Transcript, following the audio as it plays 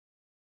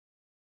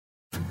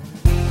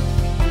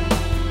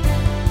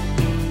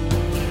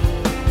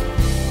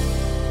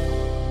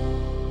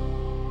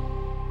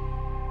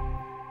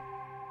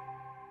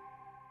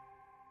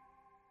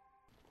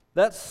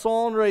That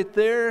song right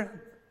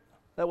there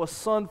that was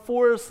sung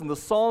for us, and the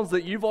songs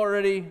that you've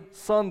already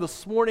sung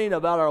this morning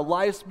about our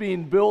lives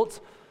being built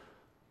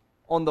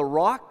on the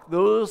rock,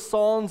 those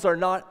songs are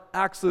not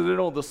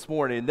accidental this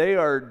morning. They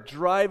are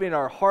driving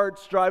our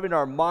hearts, driving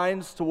our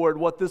minds toward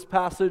what this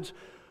passage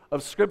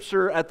of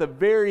Scripture at the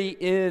very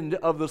end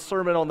of the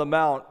Sermon on the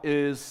Mount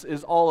is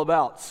all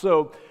about.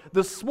 So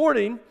this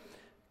morning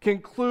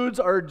concludes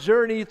our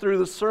journey through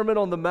the Sermon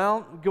on the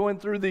Mount, going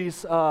through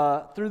these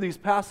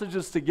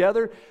passages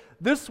together.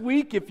 This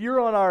week, if you're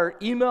on our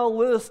email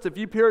list, if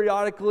you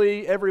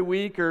periodically every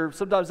week or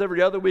sometimes every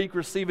other week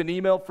receive an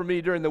email from me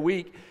during the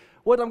week,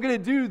 what I'm going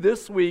to do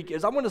this week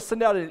is I'm going to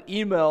send out an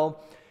email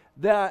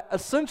that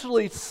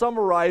essentially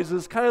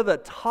summarizes kind of the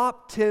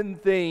top 10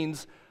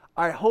 things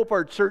I hope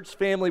our church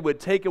family would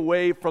take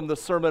away from the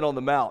Sermon on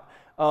the Mount.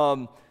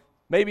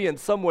 Maybe in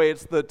some way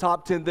it's the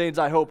top 10 things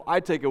I hope I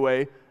take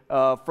away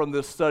from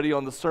this study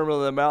on the Sermon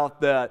on the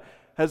Mount that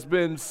has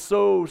been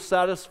so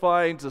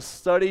satisfying to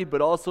study,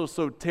 but also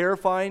so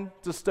terrifying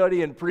to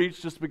study and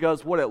preach, just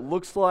because what it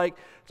looks like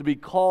to be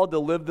called to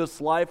live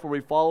this life where we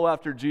follow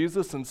after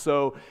Jesus. And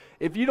so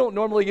if you don't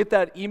normally get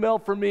that email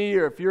from me,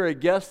 or if you're a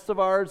guest of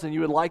ours and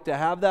you would like to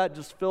have that,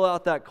 just fill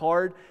out that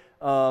card,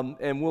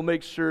 and we'll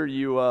make sure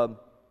you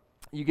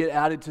get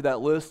added to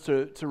that list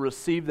to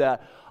receive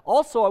that.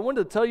 Also, I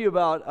wanted to tell you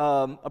about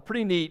a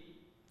pretty neat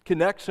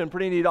connection,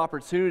 pretty neat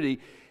opportunity.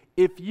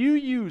 If you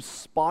use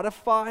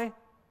Spotify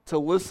to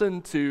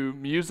listen to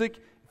music,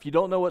 if you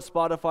don't know what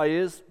Spotify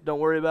is, don't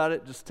worry about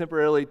it, just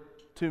temporarily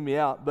tune me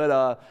out.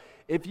 But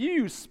if you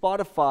use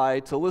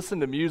Spotify to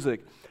listen to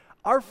music,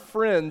 our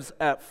friends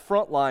at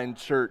Frontline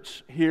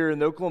Church here in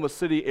the Oklahoma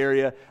City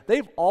area,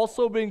 they've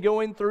also been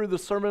going through the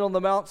Sermon on the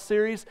Mount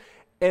series,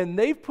 and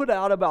they've put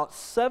out about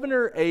 7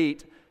 or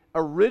 8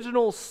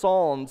 original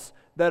songs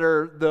that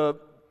are the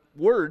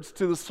words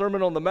to the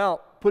Sermon on the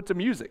Mount put to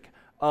music.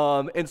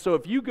 And so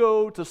if you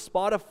go to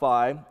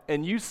Spotify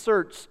and you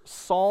search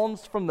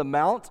Songs from the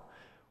Mount,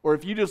 or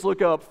if you just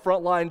look up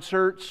Frontline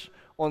Church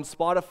on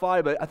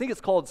Spotify, but I think it's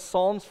called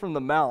Songs from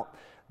the Mount,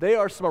 they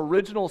are some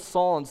original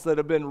songs that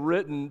have been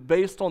written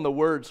based on the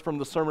words from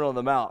the Sermon on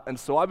the Mount. And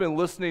so I've been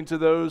listening to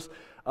those.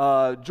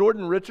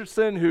 Jordan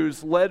Richardson,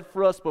 who's led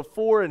for us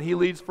before, and he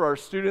leads for our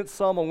students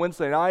some on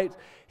Wednesday night,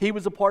 he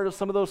was a part of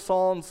some of those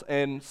songs.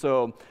 And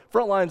so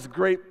Frontline's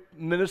great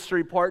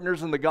ministry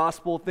partners in the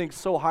gospel, think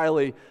so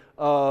highly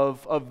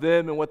of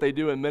them and what they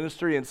do in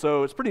ministry, and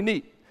so it's pretty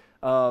neat.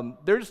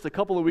 They're just a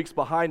couple of weeks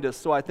behind us,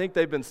 so I think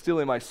they've been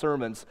stealing my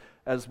sermons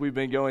as we've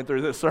been going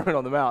through this Sermon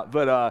on the Mount,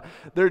 but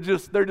they're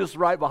just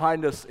right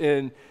behind us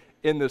in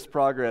this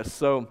progress.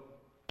 So,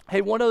 hey,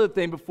 one other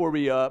thing before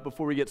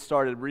we get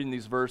started reading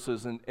these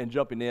verses and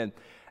jumping in.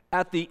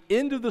 At the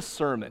end of the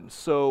sermon,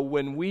 so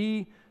when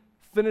we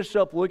finish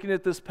up looking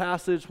at this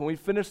passage, when we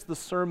finish the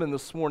sermon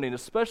this morning,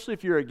 especially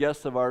if you're a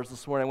guest of ours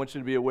this morning, I want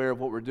you to be aware of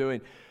what we're doing.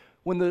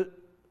 When the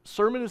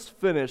sermon is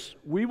finished,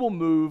 we will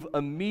move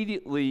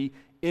immediately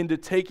into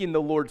taking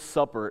the Lord's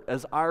Supper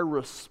as our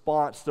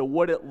response to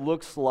what it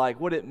looks like,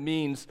 what it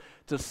means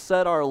to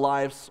set our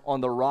lives on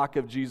the rock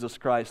of Jesus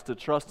Christ, to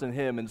trust in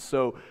Him. And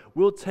so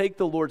we'll take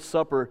the Lord's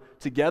Supper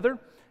together,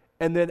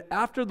 and then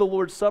after the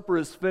Lord's Supper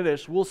is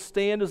finished, we'll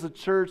stand as a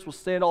church, we'll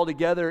stand all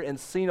together and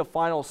sing a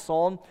final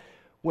song.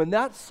 When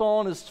that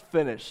song is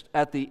finished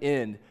at the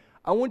end,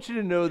 I want you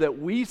to know that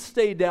we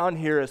stay down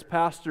here as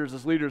pastors,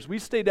 as leaders, we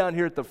stay down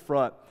here at the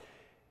front.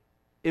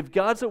 If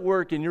God's at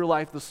work in your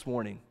life this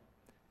morning,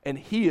 and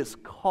He is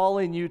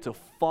calling you to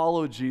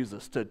follow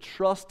Jesus, to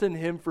trust in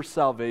Him for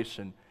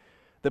salvation,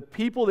 the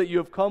people that you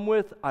have come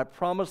with, I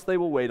promise they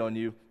will wait on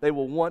you. They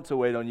will want to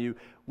wait on you.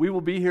 We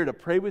will be here to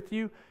pray with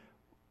you.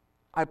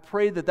 I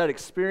pray that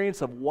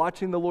experience of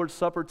watching the Lord's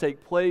Supper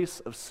take place,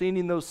 of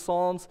singing those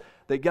songs,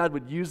 that God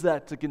would use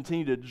that to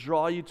continue to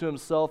draw you to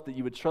Himself, that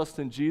you would trust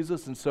in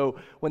Jesus. And so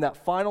when that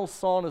final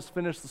song is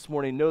finished this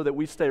morning, know that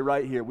we stay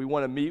right here. We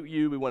want to meet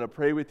you. We want to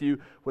pray with you.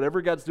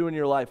 Whatever God's doing in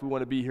your life, we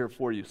want to be here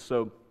for you.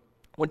 So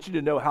I want you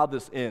to know how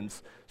this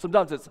ends.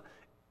 Sometimes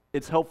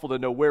it's helpful to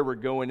know where we're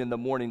going in the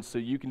morning, so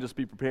you can just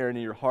be preparing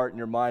in your heart and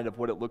your mind of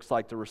what it looks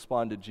like to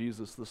respond to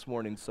Jesus this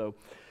morning. So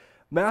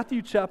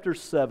Matthew chapter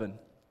 7.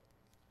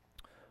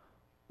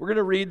 We're going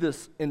to read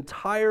this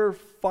entire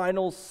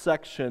final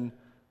section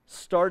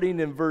starting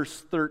in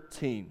verse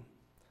 13.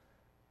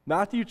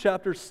 Matthew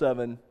chapter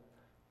 7,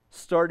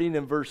 starting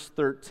in verse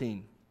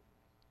 13.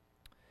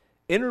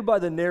 Enter by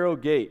the narrow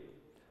gate,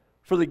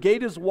 for the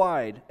gate is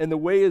wide and the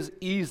way is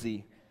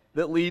easy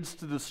that leads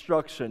to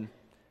destruction,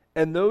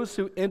 and those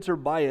who enter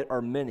by it are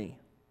many.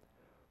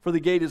 For the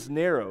gate is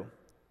narrow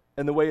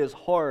and the way is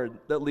hard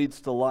that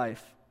leads to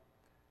life,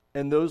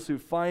 and those who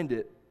find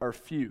it are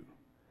few.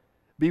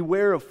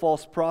 Beware of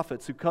false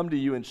prophets who come to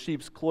you in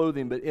sheep's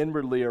clothing, but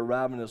inwardly are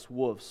ravenous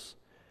wolves.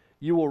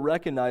 You will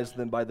recognize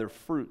them by their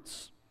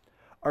fruits.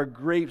 Are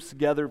grapes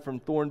gathered from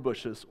thorn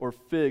bushes, or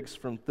figs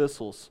from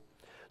thistles?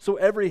 So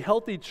every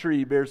healthy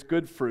tree bears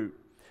good fruit,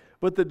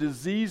 but the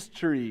diseased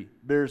tree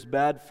bears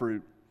bad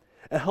fruit.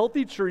 A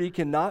healthy tree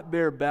cannot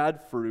bear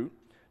bad fruit,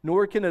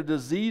 nor can a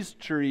diseased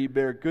tree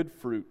bear good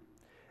fruit.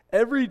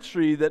 Every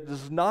tree that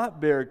does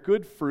not bear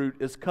good fruit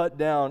is cut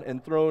down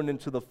and thrown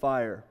into the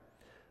fire.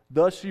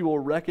 Thus you will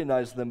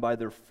recognize them by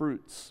their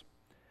fruits.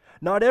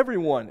 Not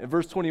everyone, in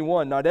verse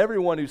 21, not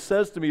everyone who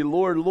says to me,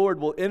 Lord, Lord,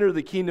 will enter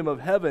the kingdom of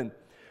heaven,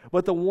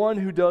 but the one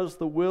who does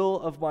the will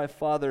of my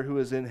Father who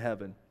is in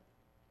heaven.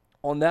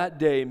 On that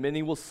day,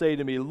 many will say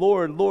to me,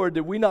 Lord, Lord,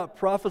 did we not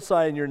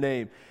prophesy in your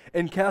name,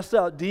 and cast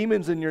out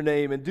demons in your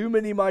name, and do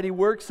many mighty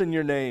works in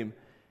your name?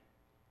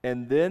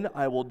 And then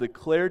I will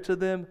declare to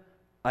them,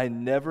 I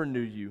never knew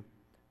you.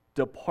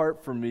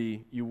 Depart from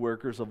me, you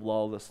workers of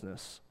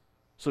lawlessness.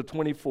 So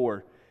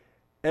 24,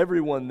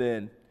 everyone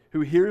then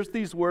who hears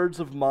these words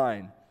of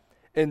mine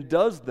and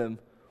does them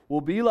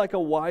will be like a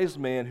wise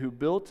man who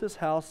built his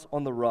house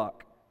on the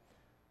rock.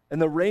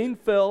 And the rain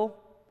fell,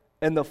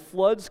 and the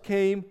floods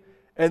came,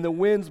 and the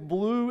winds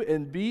blew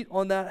and beat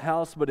on that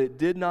house, but it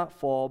did not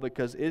fall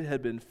because it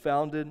had been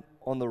founded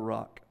on the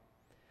rock.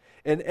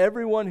 And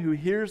everyone who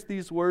hears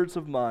these words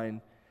of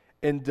mine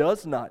and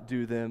does not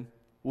do them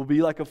will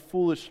be like a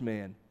foolish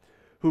man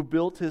who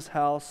built his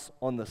house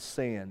on the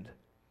sand.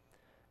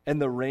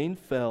 And the rain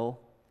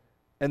fell,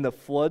 and the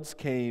floods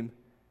came,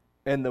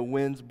 and the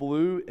winds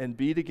blew and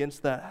beat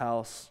against that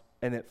house,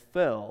 and it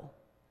fell,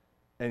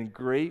 and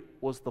great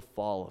was the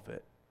fall of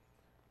it.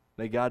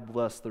 May God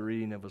bless the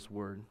reading of his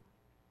word.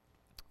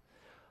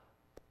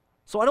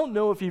 So I don't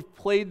know if you've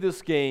played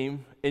this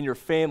game in your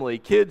family.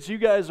 Kids, you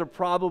guys are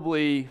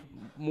probably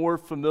more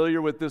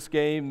familiar with this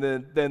game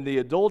than the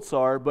adults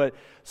are, but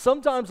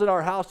sometimes in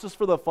our house, just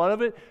for the fun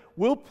of it,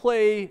 we'll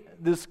play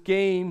this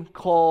game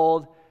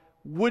called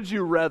Would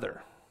You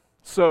Rather.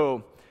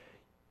 So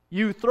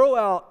you throw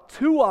out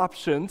two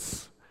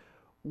options.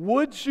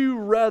 Would you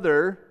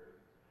rather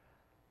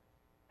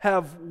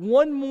have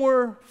one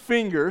more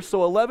finger,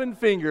 so 11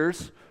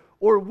 fingers,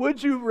 or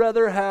would you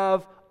rather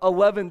have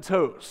 11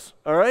 toes?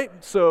 All right?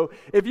 So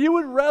if you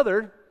would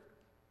rather,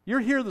 you're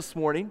here this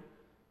morning,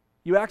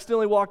 you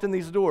accidentally walked in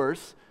these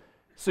doors,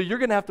 so you're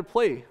going to have to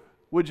play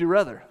Would You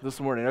Rather this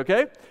morning,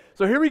 okay?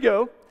 So here we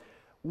go.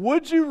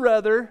 Would you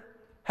rather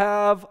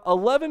have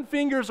 11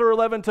 fingers or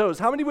 11 toes?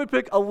 How many would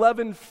pick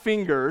 11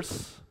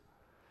 fingers?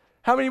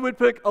 How many would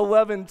pick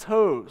 11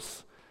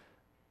 toes?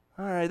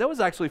 All right, that was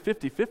actually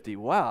 50-50.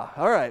 Wow.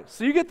 All right.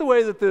 So you get the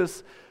way that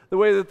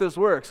this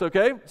works,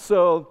 okay?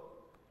 So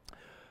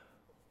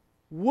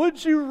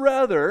would you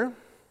rather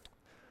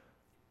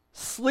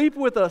sleep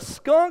with a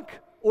skunk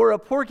or a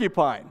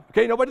porcupine?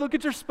 Okay, nobody look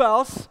at your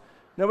spouse.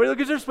 Nobody look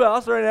at your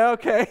spouse right now,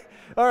 okay?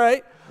 All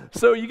right.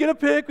 So you get to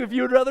pick if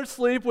you would rather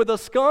sleep with a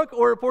skunk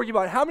or a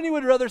porcupine. How many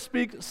would rather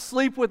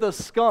sleep with a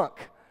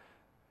skunk?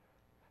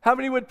 How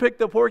many would pick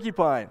the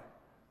porcupine?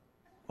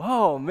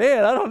 Oh,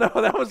 man, I don't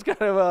know. That was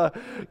kind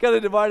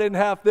of divided in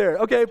half there.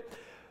 Okay,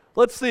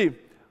 let's see.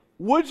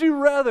 Would you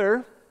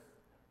rather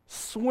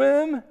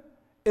swim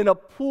in a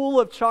pool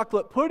of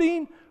chocolate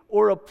pudding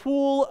or a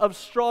pool of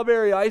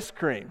strawberry ice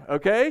cream?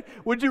 Okay?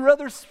 Would you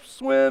rather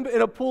swim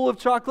in a pool of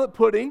chocolate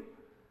pudding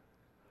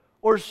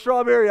or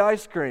strawberry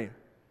ice cream?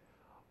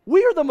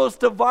 We are the most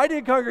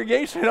divided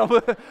congregation.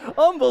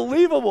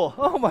 Unbelievable.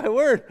 Oh, my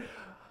word.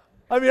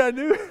 I mean,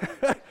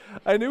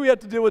 I knew we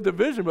had to deal with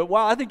division, but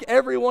wow, I think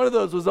every one of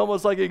those was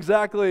almost like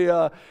exactly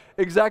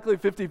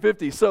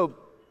 50-50.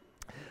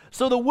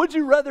 So the would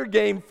you rather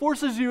game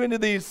forces you into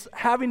these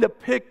having to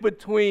pick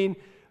between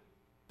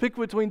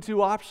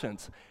two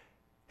options.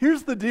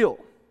 Here's the deal.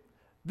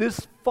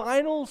 This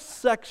final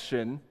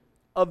section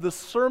of the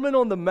Sermon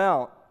on the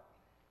Mount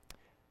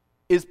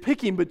is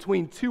picking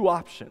between two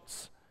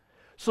options.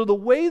 So the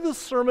way the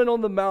Sermon on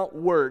the Mount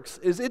works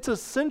is it's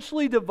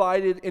essentially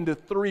divided into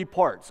three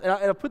parts. And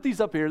I put these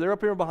up here. They're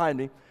up here behind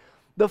me.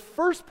 The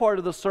first part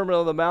of the Sermon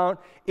on the Mount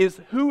is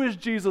who is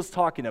Jesus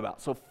talking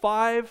about? So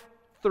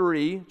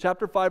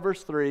chapter 5,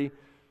 verse 3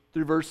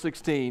 through verse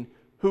 16,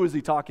 who is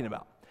he talking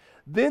about?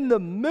 Then the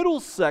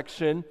middle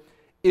section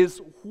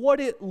is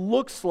what it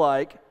looks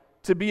like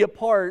to be a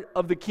part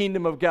of the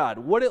kingdom of God,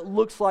 what it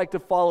looks like to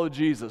follow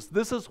Jesus.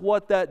 This is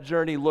what that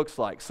journey looks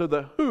like. So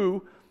the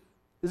who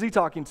is he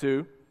talking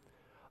to?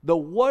 The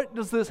what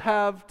does this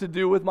have to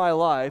do with my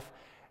life?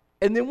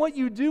 And then what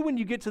you do when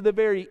you get to the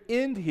very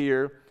end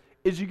here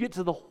is you get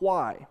to the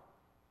why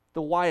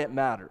it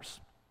matters.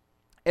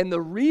 And the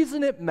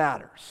reason it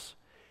matters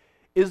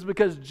is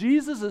because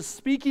Jesus is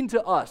speaking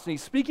to us, and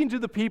he's speaking to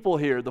the people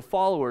here, the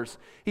followers.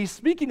 He's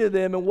speaking to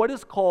them in what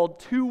is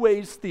called two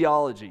ways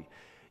theology.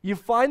 You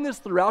find this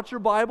throughout your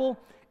Bible.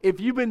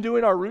 If you've been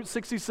doing our Route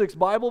 66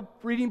 Bible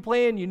reading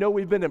plan, you know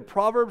we've been in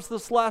Proverbs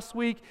this last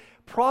week.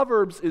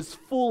 Proverbs is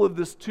full of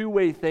this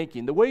two-way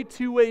thinking. The way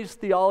two ways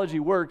theology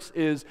works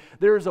is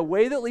there is a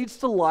way that leads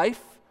to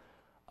life,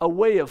 a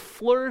way of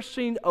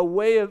flourishing, a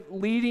way of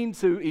leading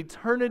to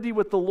eternity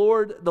with the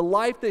Lord, the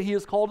life that he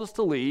has called us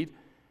to lead,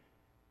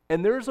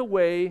 and there's a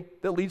way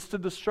that leads to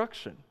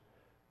destruction,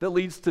 that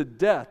leads to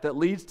death, that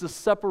leads to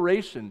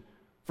separation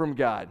from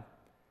God.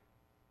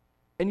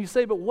 And you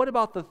say, but what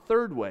about the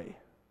third way?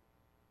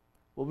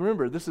 Well,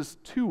 remember, this is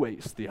two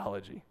ways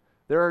theology.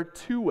 There are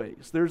two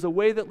ways. There's a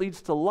way that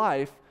leads to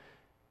life,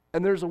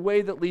 and there's a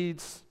way that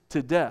leads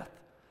to death.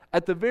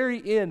 At the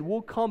very end,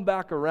 we'll come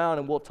back around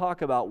and we'll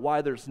talk about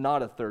why there's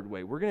not a third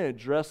way. We're going to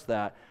address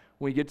that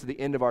when we get to the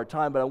end of our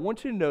time. But I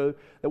want you to know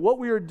that what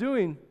we are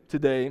doing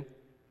today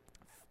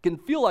can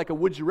feel like a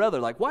would you rather.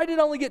 Like, why did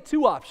I only get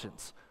 2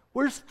 options?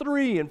 Where's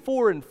 3 and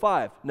 4 and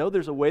 5? No,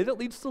 there's a way that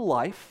leads to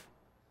life,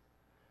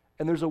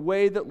 and there's a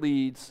way that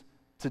leads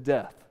to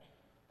death.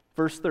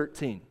 Verse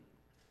 13.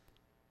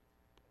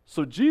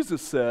 So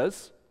Jesus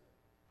says,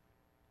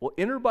 well,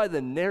 enter by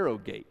the narrow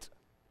gate.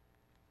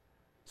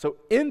 So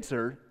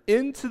enter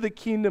into the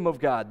kingdom of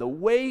God. The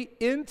way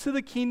into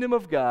the kingdom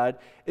of God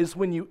is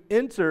when you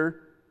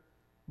enter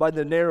by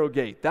the narrow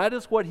gate. That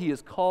is what he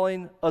is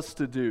calling us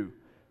to do.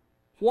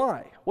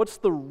 Why? What's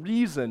the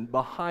reason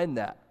behind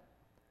that?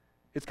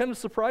 It's kind of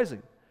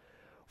surprising.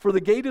 For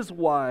the gate is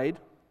wide,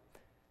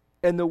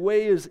 and the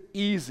way is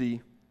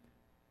easy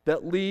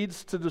that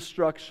leads to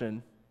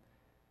destruction,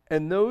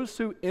 and those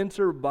who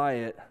enter by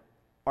it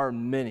are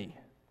many.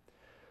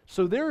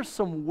 So there are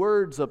some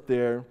words up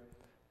there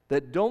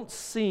that don't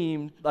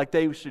seem like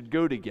they should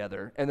go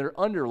together, and they're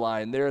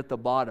underlined there at the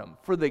bottom.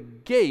 For the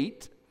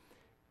gate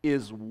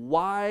is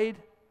wide,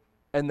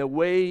 and the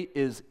way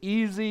is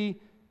easy,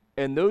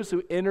 and those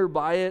who enter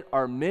by it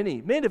are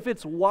many. Man, if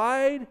it's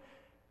wide,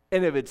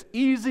 and if it's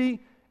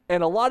easy,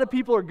 and a lot of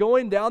people are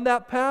going down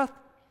that path,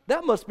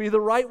 that must be the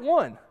right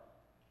one.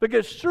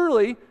 Because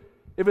surely,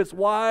 if it's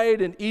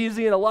wide and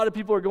easy and a lot of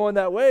people are going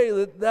that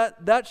way,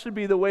 that should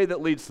be the way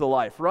that leads to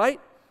life, right?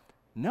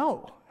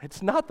 No,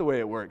 it's not the way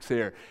it works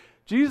here.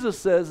 Jesus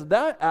says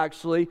that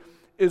actually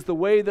is the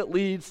way that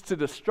leads to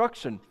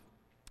destruction.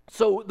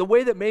 So the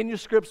way that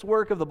manuscripts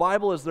work of the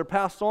Bible as they're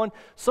passed on,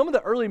 some of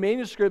the early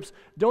manuscripts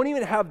don't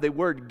even have the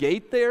word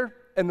gate there.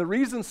 And the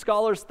reason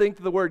scholars think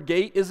the word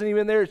gate isn't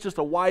even there, it's just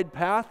a wide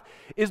path,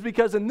 is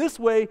because in this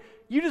way,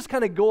 you just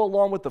kind of go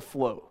along with the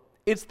flow.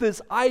 It's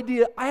this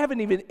idea, I haven't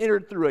even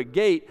entered through a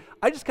gate.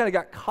 I just kind of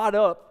got caught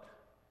up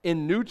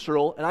in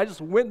neutral, and I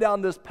just went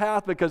down this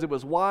path because it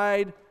was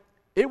wide,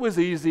 it was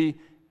easy,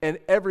 and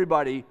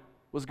everybody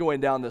was going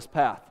down this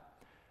path.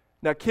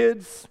 Now,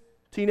 kids,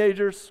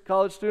 teenagers,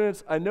 college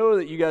students, I know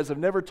that you guys have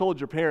never told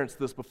your parents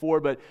this before,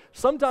 but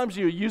sometimes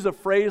you use a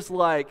phrase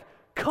like,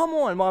 come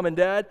on, Mom and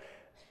Dad,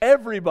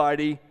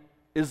 everybody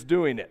is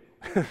doing it.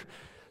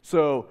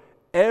 So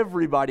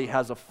everybody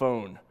has a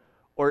phone,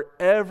 or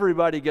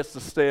everybody gets to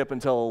stay up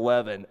until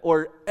 11,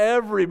 or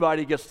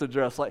everybody gets to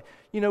dress like,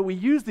 we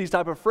use these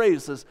type of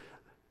phrases.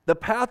 The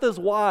path is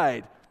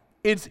wide,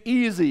 it's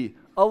easy,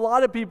 a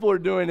lot of people are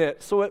doing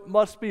it, so it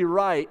must be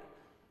right.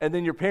 And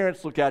then your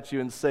parents look at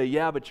you and say,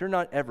 yeah, but you're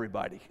not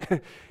everybody.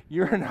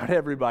 You're not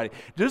everybody.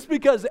 Just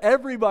because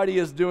everybody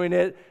is doing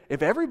it,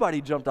 if everybody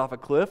jumped off a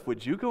cliff,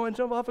 would you go and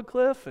jump off a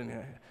cliff?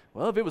 And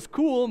well, if it was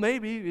cool,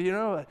 maybe,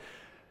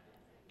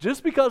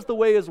 Just because the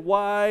way is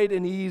wide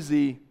and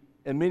easy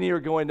and many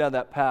are going down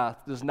that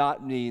path does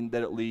not mean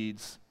that it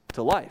leads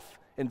to life.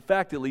 In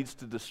fact, it leads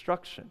to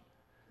destruction.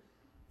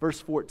 Verse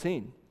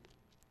 14.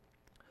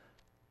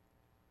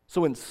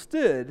 So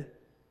instead,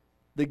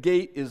 the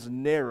gate is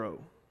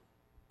narrow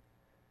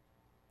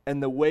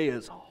and the way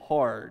is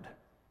hard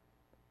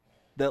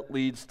that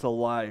leads to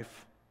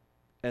life,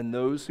 and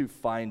those who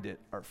find it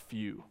are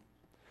few.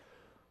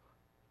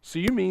 So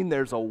you mean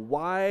there's a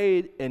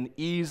wide and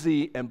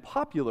easy and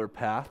popular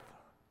path,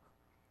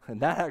 and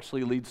that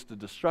actually leads to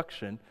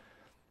destruction,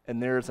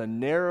 and there's a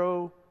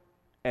narrow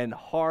and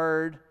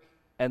hard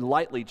and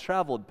lightly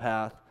traveled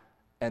path,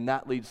 and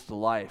that leads to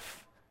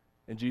life.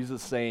 And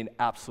Jesus is saying,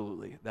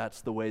 absolutely,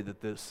 that's the way that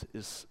this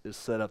is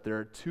set up. There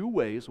are 2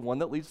 ways, one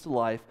that leads to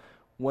life,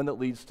 one that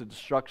leads to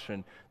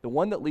destruction. The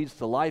one that leads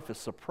to life is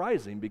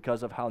surprising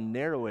because of how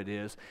narrow it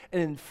is.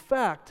 And in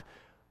fact,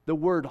 the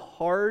word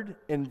hard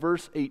in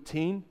verse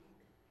 18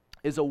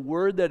 is a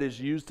word that is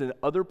used in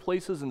other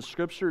places in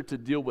Scripture to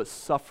deal with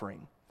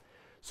suffering.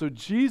 So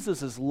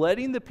Jesus is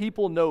letting the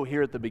people know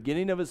here at the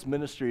beginning of his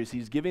ministry, as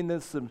he's giving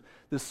this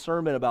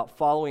sermon about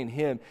following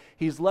him,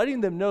 he's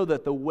letting them know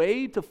that the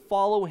way to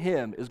follow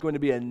him is going to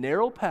be a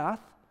narrow path.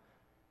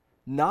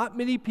 Not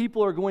many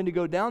people are going to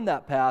go down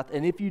that path,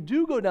 and if you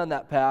do go down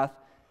that path,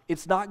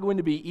 it's not going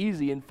to be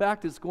easy. In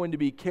fact, it's going to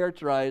be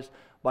characterized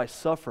by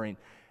suffering.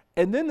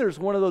 And then there's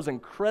one of those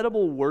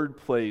incredible word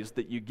plays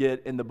that you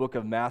get in the book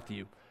of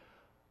Matthew.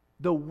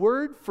 The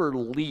word for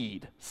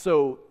lead.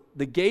 So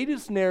the gate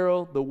is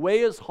narrow, the way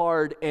is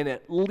hard, and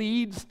it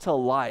leads to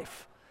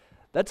life.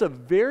 That's a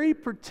very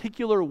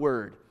particular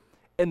word.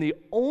 And the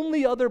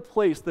only other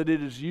place that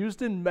it is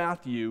used in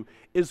Matthew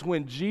is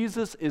when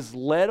Jesus is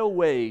led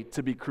away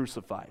to be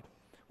crucified,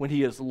 when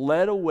he is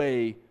led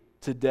away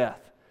to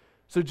death.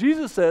 So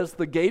Jesus says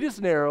the gate is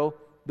narrow,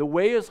 the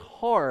way is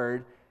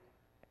hard,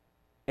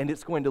 and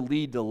it's going to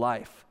lead to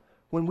life.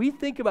 When we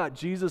think about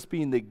Jesus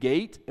being the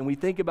gate and we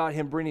think about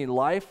him bringing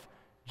life,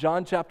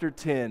 John chapter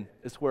 10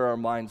 is where our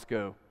minds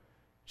go.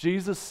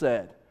 Jesus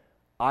said,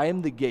 I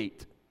am the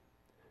gate.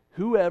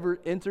 Whoever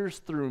enters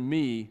through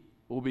me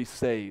will be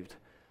saved.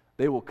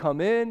 They will come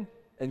in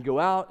and go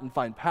out and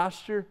find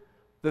pasture.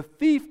 The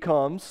thief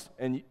comes,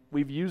 and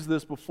we've used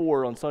this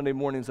before on Sunday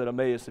mornings at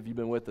Emmaus if you've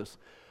been with us.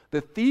 The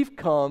thief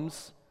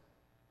comes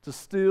to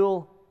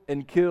steal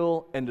and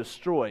kill and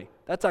destroy.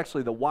 That's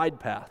actually the wide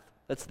path.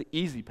 That's the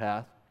easy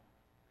path.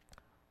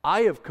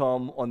 I have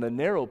come on the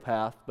narrow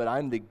path, but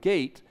I'm the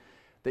gate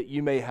that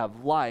you may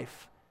have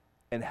life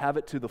and have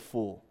it to the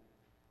full.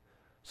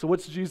 So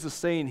what's Jesus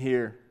saying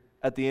here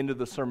at the end of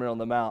the Sermon on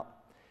the Mount?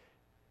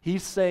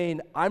 He's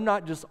saying, I'm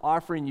not just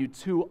offering you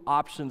two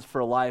options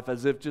for life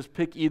as if just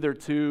pick either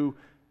two,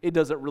 it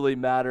doesn't really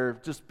matter,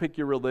 just pick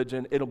your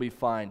religion, it'll be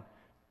fine.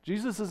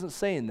 Jesus isn't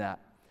saying that.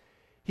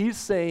 He's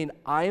saying,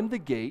 I am the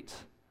gate,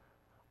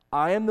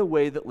 I am the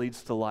way that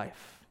leads to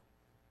life.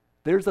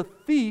 There's a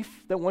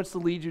thief that wants to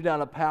lead you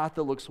down a path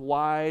that looks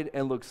wide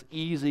and looks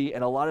easy,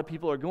 and a lot of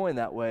people are going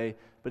that way,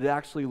 but it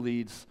actually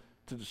leads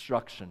to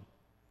destruction.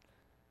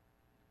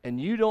 And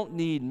you don't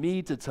need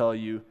me to tell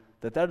you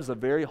that that is a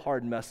very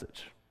hard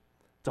message.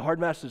 It's a hard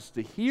message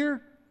to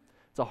hear,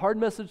 it's a hard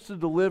message to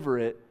deliver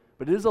it,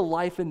 but it is a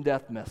life and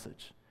death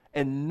message.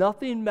 And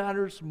nothing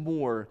matters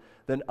more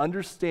than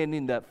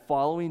understanding that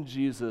following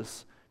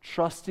Jesus,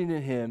 trusting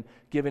in Him,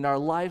 giving our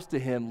lives to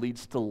Him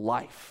leads to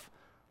life.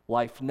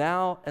 Life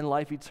now and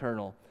life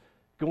eternal.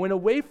 Going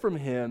away from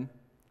Him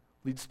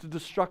leads to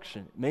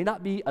destruction. It may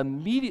not be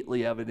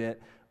immediately evident,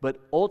 but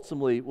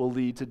ultimately will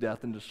lead to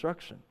death and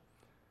destruction.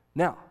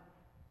 Now,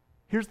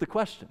 here's the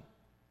question.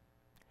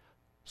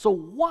 So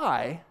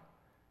why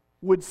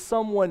would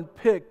someone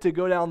pick to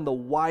go down the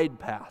wide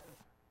path?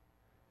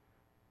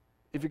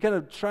 If you're kind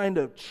of trying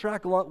to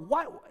track along,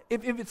 why?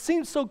 If it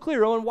seems so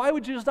clear, Owen, why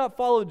would you just not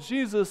follow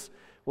Jesus?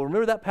 Well,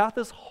 remember that path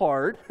is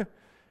hard.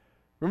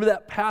 Remember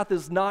that path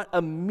is not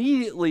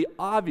immediately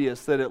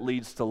obvious that it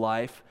leads to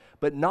life.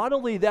 But not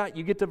only that,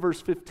 you get to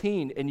verse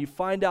 15 and you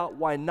find out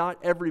why not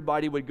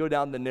everybody would go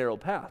down the narrow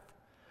path.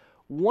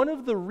 One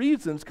of the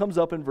reasons comes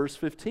up in verse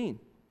 15.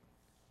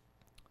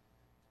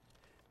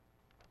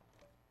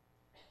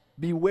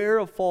 Beware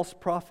of false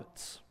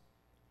prophets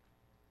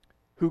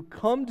who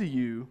come to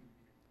you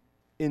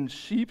in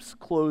sheep's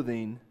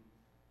clothing,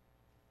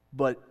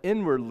 but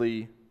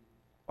inwardly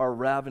are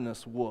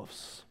ravenous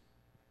wolves.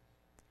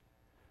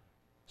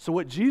 So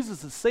what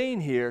Jesus is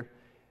saying here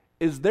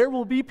is there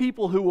will be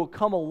people who will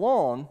come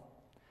along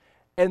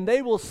and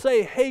they will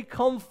say, hey,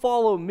 come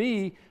follow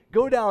me,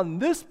 go down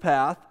this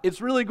path,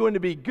 it's really going to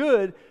be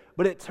good,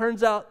 but it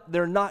turns out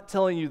they're not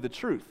telling you the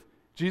truth.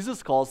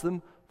 Jesus calls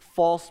them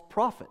false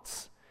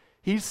prophets.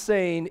 He's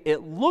saying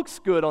it looks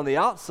good on the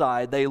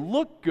outside, they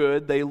look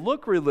good, they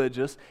look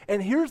religious,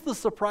 and here's the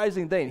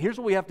surprising thing. Here's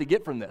what we have to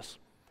get from this.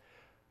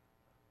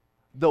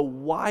 The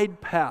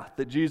wide path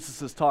that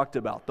Jesus has talked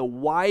about, the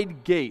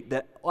wide gate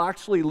that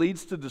actually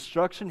leads to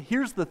destruction,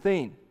 here's the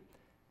thing.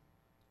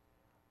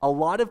 A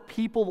lot of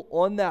people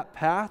on that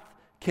path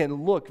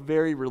can look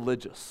very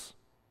religious,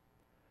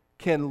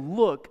 can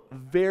look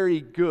very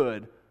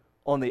good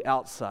on the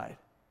outside.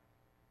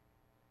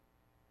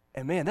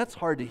 And man, that's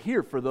hard to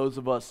hear for those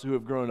of us who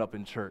have grown up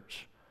in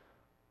church.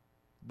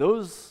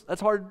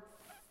 That's hard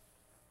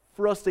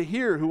for us to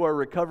hear who are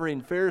recovering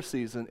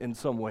Pharisees in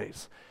some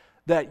ways.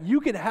 That you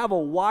can have a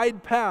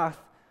wide path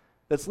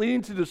that's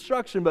leading to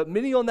destruction, but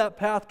many on that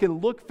path can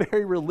look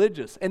very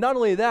religious. And not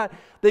only that,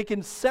 they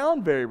can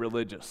sound very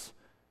religious.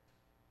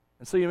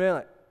 And so you may be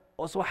like,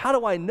 oh, so how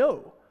do I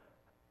know?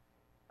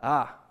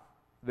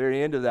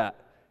 Very end of that.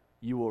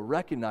 You will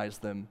recognize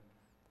them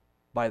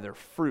by their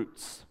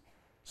fruits.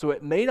 So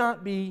it may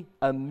not be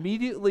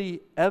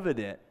immediately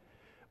evident,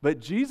 but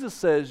Jesus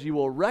says you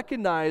will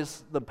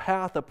recognize the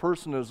path a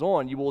person is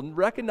on. You will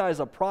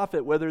recognize a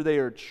prophet, whether they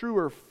are true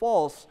or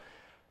false,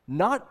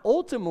 not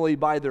ultimately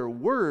by their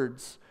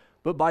words,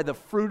 but by the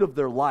fruit of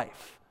their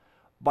life,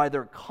 by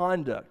their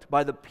conduct,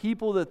 by the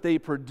people that they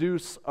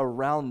produce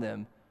around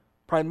them.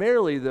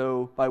 Primarily,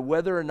 though, by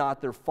whether or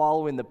not they're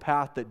following the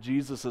path that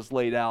Jesus has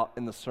laid out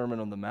in the Sermon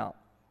on the Mount,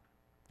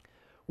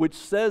 which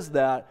says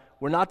that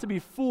we're not to be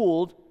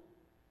fooled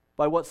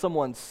by what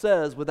someone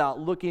says without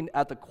looking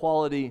at the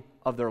quality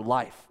of their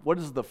life. What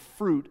is the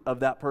fruit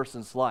of that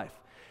person's life?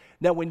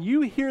 Now, when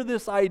you hear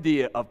this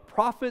idea of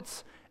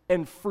prophets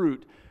and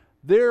fruit,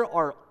 there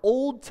are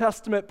Old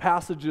Testament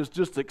passages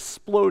just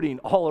exploding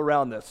all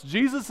around this.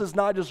 Jesus is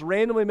not just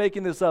randomly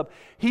making this up.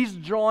 He's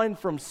drawing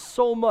from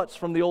so much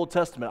from the Old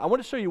Testament. I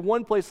want to show you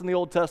one place in the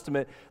Old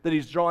Testament that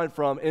he's drawing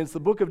from, and it's the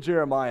book of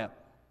Jeremiah.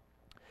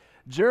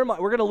 We're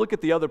going to look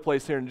at the other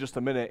place here in just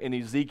a minute in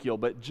Ezekiel,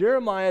 but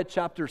Jeremiah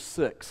chapter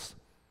 6.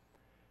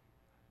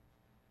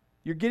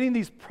 You're getting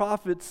these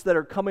prophets that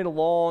are coming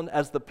along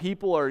as the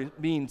people are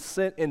being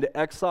sent into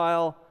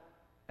exile,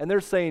 and they're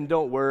saying,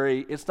 don't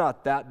worry, it's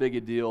not that big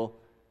a deal.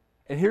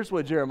 And here's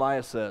what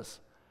Jeremiah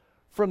says.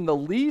 From the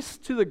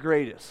least to the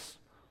greatest,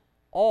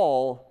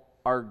 all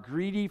are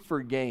greedy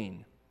for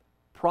gain.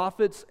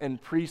 Prophets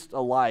and priests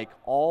alike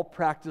all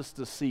practice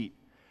deceit.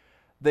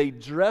 They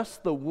dress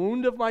the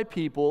wound of my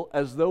people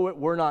as though it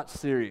were not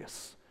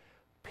serious.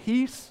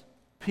 Peace,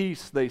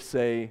 peace, they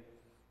say,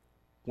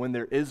 when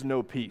there is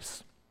no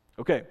peace.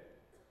 Okay,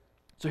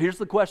 so here's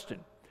the question.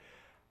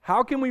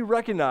 How can we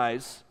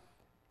recognize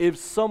if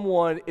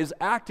someone is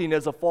acting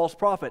as a false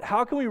prophet?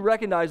 How can we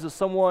recognize if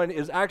someone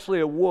is actually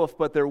a wolf,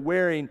 but they're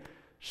wearing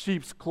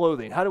sheep's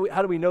clothing. How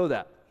do we know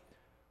that?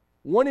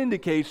 One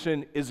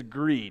indication is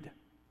greed.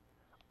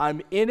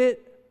 I'm in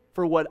it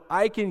for what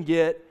I can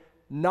get,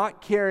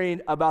 not caring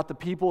about the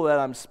people that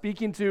I'm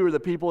speaking to or the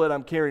people that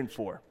I'm caring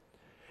for.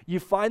 You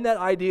find that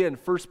idea in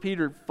 1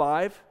 Peter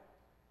 5.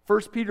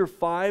 1 Peter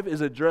 5 is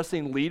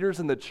addressing leaders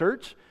in the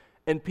church,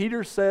 and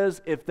Peter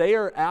says if they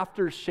are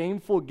after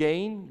shameful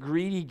gain,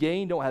 greedy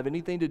gain, don't have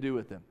anything to do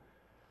with them.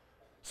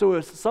 So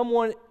if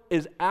someone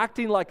is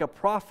acting like a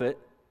prophet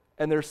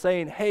and they're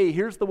saying, hey,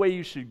 here's the way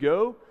you should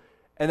go,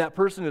 and that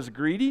person is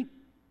greedy,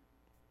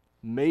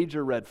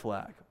 major red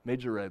flag,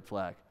 major red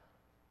flag.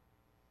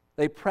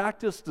 They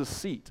practice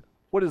deceit.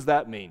 What does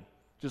that mean?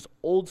 Just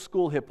old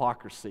school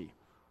hypocrisy.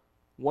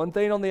 One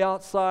thing on the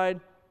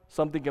outside,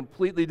 something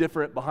completely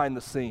different behind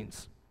the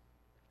scenes.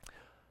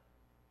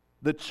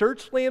 The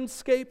church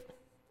landscape,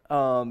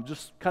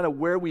 just kind of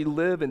where we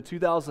live in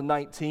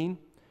 2019,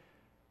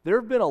 there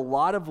have been a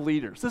lot of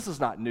leaders. This is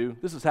not new.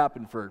 This has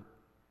happened for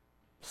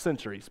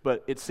centuries,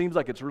 but it seems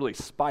like it's really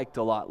spiked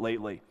a lot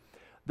lately.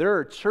 There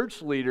are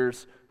church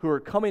leaders who are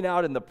coming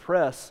out in the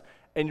press,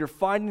 and you're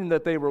finding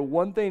that they were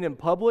one thing in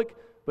public,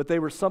 but they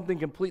were something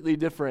completely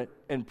different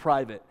in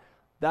private.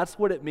 That's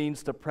what it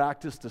means to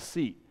practice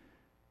deceit.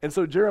 And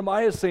so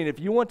Jeremiah is saying, if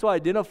you want to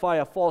identify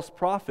a false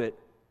prophet,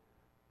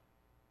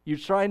 you're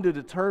trying to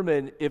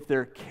determine if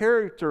their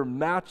character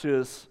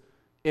matches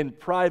in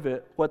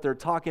private what they're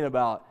talking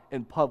about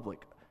in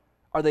public.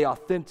 Are they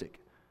authentic?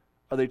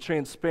 Are they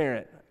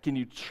transparent? Can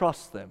you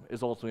trust them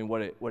is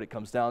ultimately what it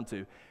comes down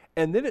to.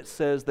 And then it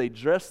says, they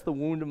dress the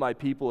wound of my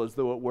people as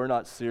though it were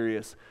not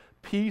serious.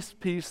 Peace,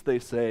 peace, they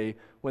say,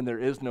 when there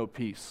is no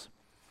peace.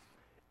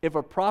 If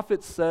a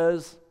prophet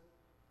says,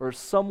 or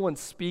someone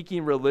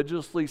speaking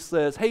religiously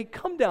says, hey,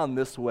 come down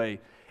this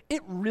way,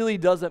 it really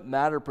doesn't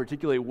matter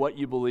particularly what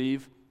you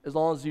believe, as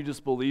long as you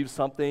just believe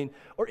something,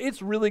 or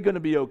it's really going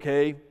to be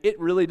okay. It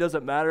really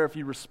doesn't matter if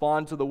you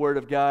respond to the Word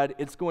of God,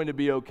 it's going to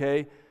be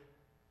okay.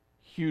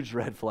 Huge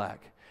red flag.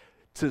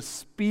 To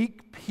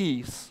speak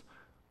peace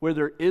where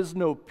there is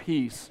no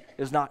peace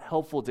is not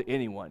helpful to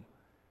anyone.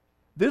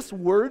 This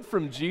word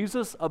from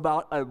Jesus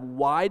about a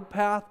wide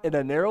path and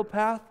a narrow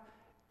path,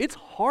 it's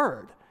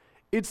hard.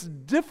 It's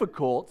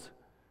difficult,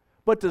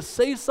 but to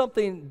say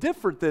something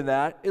different than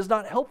that is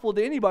not helpful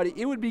to anybody.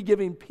 It would be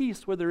giving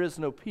peace where there is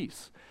no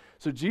peace.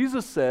 So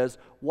Jesus says,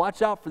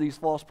 watch out for these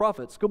false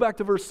prophets. Go back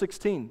to verse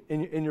 16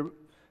 in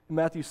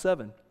Matthew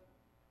 7.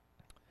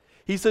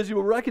 He says, you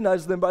will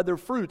recognize them by their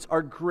fruits.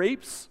 Are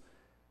grapes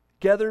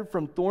gathered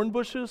from thorn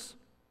bushes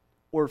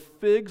or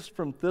figs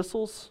from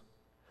thistles?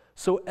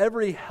 So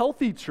every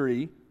healthy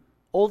tree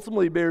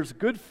ultimately bears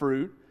good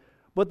fruit,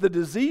 but the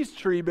diseased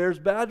tree bears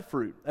bad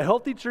fruit. A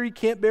healthy tree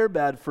can't bear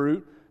bad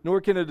fruit,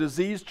 nor can a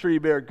diseased tree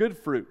bear good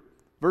fruit.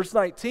 Verse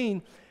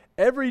 19,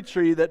 every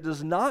tree that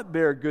does not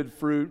bear good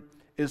fruit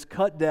is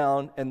cut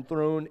down and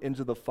thrown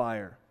into the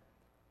fire.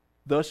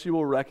 Thus you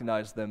will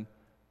recognize them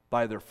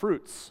by their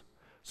fruits.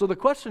 So the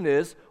question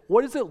is,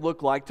 what does it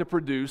look like to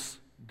produce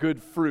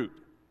good fruit?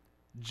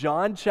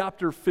 John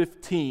chapter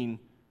 15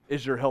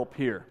 is your help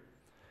here.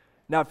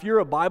 Now, if you're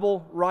a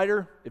Bible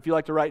writer, if you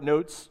like to write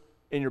notes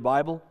in your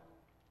Bible,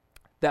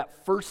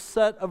 that first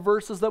set of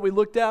verses that we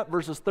looked at,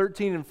 verses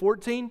 13 and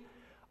 14,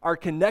 our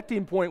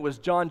connecting point was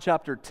John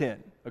chapter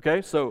 10.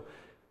 Okay, so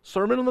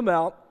Sermon on the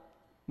Mount,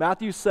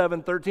 Matthew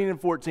 7, 13 and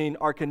 14,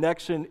 our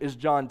connection is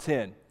John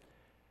 10.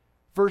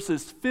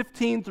 Verses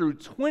 15 through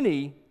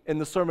 20 in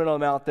the Sermon on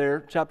the Mount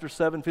there, chapter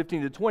 7,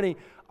 15 to 20,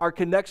 our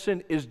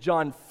connection is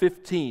John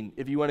 15,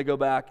 if you want to go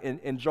back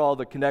and draw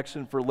the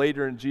connection for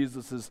later in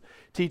Jesus'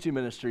 teaching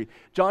ministry.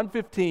 John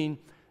 15,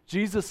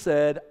 Jesus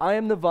said, I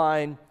am the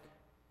vine,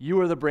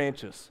 you are the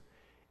branches.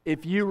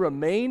 If you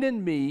remain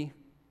in me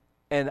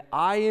and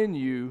I in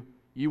you,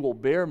 you will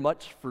bear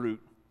much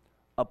fruit.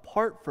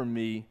 Apart from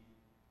me,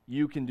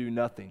 you can do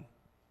nothing.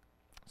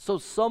 So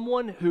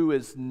someone who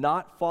is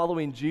not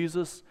following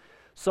Jesus,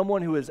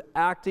 someone who is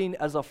acting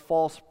as a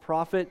false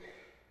prophet,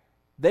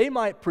 they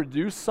might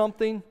produce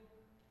something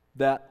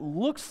that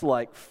looks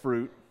like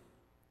fruit,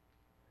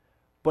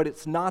 but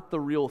it's not the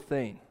real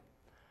thing.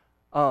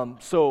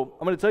 So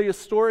I'm going to tell you a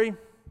story.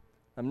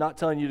 I'm not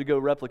telling you to go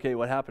replicate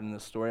what happened in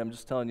this story. I'm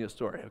just telling you a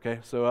story, okay?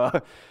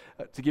 So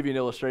to give you an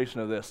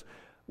illustration of this,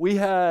 we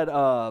had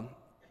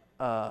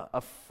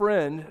a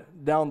friend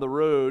down the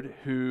road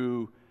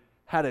who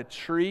had a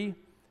tree,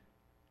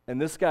 and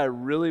this guy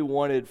really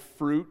wanted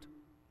fruit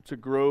to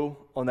grow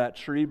on that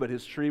tree, but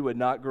his tree would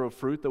not grow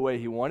fruit the way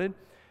he wanted.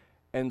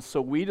 And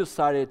so we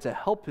decided to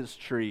help his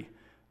tree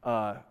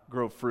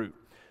grow fruit.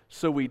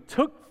 So we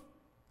took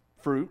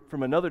fruit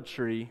from another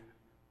tree,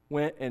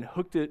 went and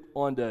hooked it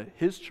onto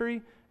his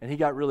tree, and he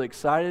got really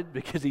excited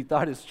because he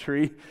thought his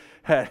tree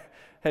had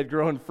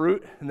grown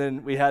fruit. And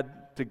then we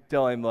had to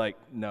tell him, like,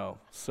 no,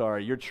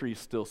 sorry, your tree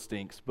still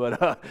stinks,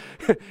 but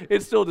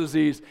it's still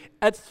diseased.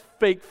 That's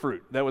fake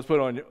fruit that was put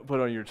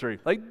on your tree.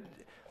 Like,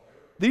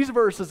 these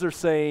verses are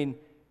saying,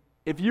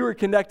 if you are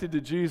connected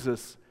to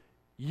Jesus,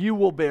 you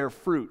will bear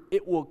fruit.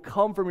 It will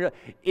come from your.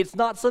 It's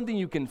not something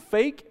you can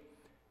fake.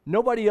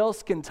 Nobody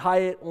else can tie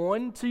it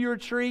on to your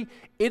tree.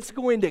 It's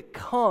going to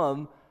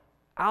come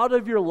out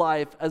of your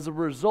life as a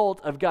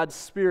result of God's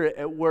Spirit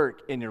at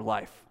work in your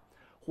life.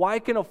 Why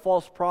can a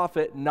false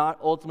prophet not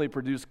ultimately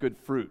produce good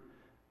fruit?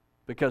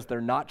 Because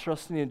they're not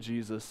trusting in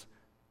Jesus,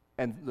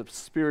 and the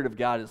Spirit of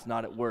God is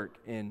not at work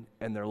in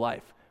their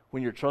life.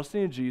 When you're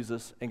trusting in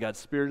Jesus and God's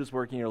Spirit is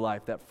working in your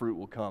life, that fruit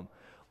will come.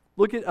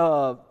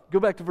 Go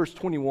back to verse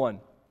 21.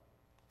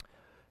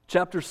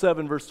 Chapter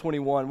 7, verse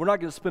 21. We're not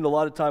going to spend a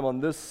lot of time on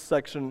this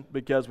section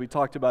because we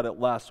talked about it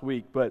last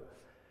week, but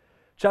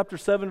chapter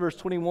 7, verse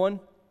 21.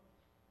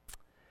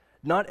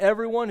 Not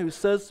everyone who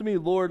says to me,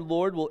 Lord,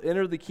 Lord, will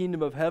enter the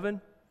kingdom of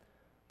heaven,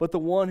 but the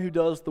one who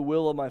does the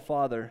will of my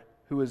Father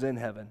who is in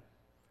heaven.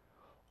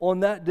 On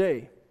that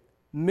day,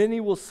 many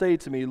will say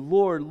to me,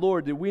 Lord,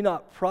 Lord, did we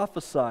not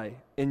prophesy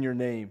in your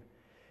name,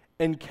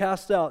 and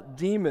cast out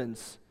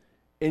demons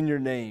in your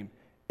name,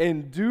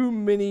 and do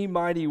many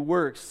mighty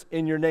works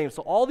in your name?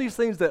 So all these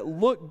things that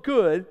look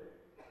good,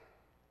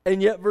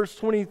 and yet verse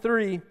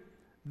 23,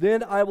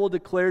 then I will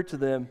declare to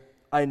them,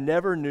 I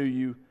never knew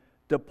you.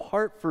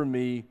 Depart from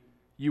me,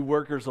 you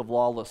workers of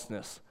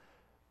lawlessness.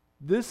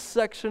 This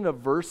section of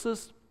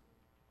verses,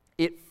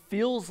 it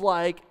feels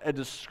like a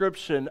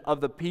description of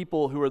the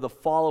people who are the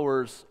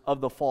followers of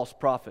the false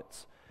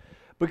prophets.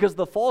 Because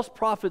the false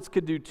prophets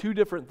could do two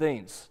different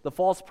things. The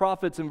false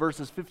prophets in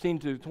verses 15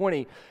 to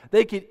 20,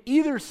 they could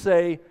either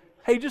say,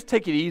 hey, just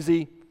take it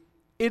easy.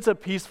 It's a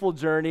peaceful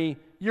journey.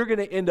 You're going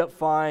to end up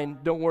fine.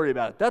 Don't worry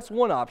about it. That's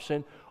one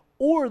option.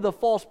 Or the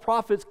false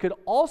prophets could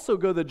also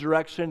go the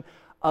direction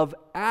of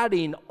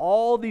adding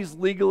all these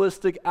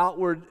legalistic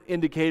outward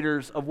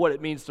indicators of what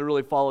it means to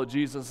really follow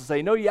Jesus and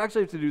say, no, you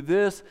actually have to do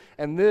this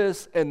and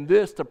this and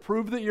this to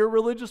prove that you're a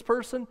religious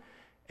person.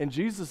 And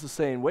Jesus is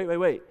saying,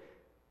 wait.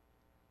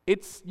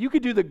 You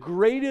could do the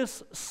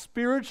greatest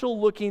spiritual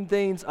looking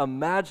things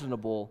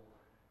imaginable,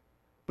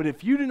 but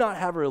if you do not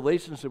have a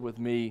relationship with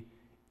me,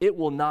 it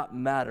will not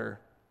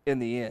matter in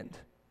the end.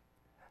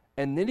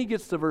 And then he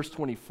gets to verse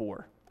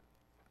 24.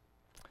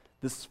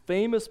 This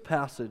famous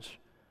passage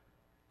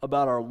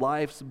about our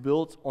lives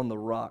built on the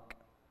rock.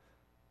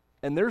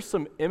 And there's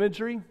some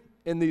imagery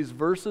in these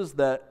verses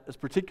that is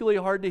particularly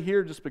hard to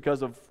hear just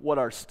because of what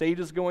our state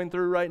is going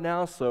through right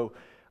now. So,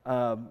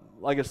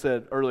 like I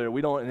said earlier,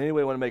 we don't in any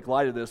way want to make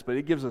light of this, but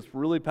it gives us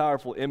really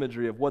powerful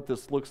imagery of what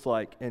this looks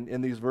like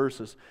in these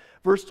verses.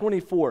 Verse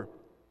 24,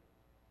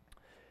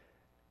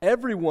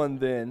 everyone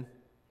then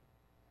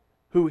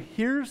who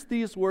hears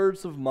these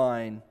words of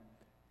mine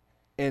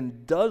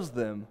and does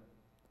them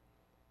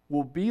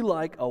will be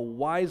like a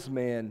wise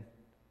man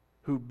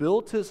who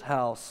built his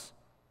house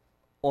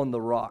on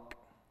the rock.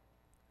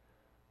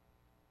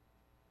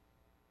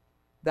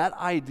 That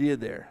idea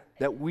there,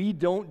 that we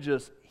don't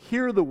just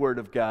hear the word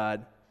of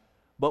God,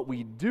 but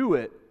we do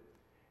it,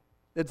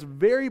 it's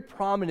very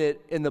prominent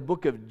in the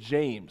book of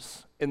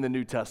James in the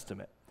New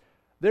Testament.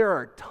 There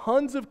are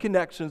tons of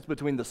connections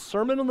between the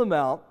Sermon on the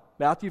Mount,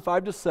 Matthew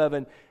 5 to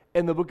 7,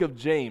 and the book of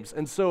James.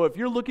 And so if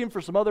you're looking for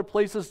some other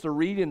places to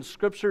read in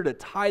Scripture to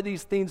tie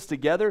these things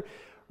together,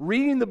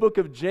 reading the book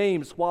of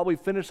James while we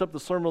finish up the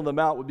Sermon on the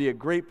Mount would be a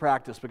great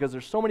practice because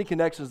there's so many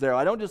connections there.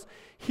 I don't just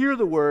hear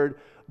the word,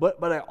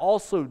 but I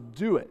also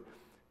do it.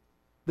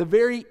 The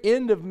very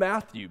end of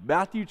Matthew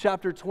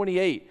chapter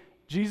 28,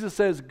 Jesus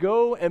says,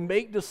 go and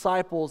make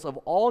disciples of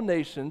all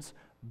nations,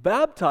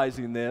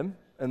 baptizing them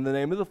in the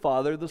name of the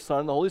Father, the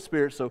Son, and the Holy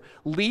Spirit. So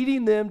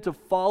leading them to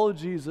follow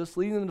Jesus,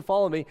 leading them to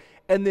follow me,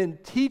 and then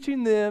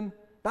teaching them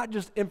not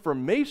just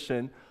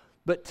information,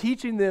 but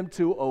teaching them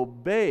to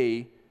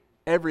obey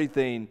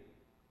everything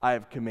I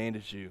have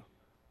commanded you.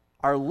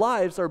 Our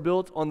lives are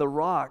built on the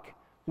rock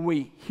when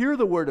we hear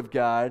the word of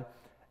God,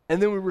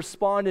 and then we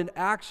respond in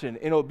action,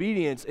 in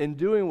obedience, in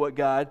doing what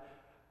God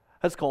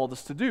has called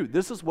us to do.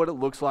 This is what it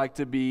looks like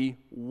to be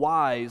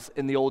wise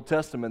in the Old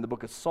Testament, the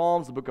book of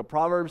Psalms, the book of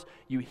Proverbs.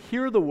 You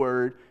hear the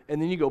word,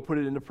 and then you go put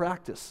it into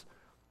practice.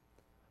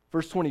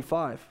 Verse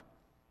 25,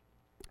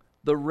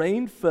 the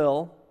rain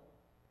fell,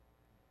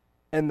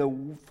 and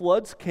the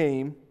floods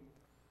came,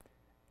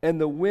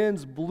 and the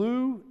winds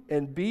blew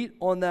and beat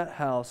on that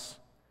house,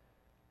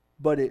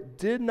 but it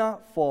did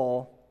not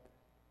fall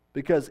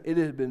because it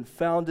had been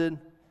founded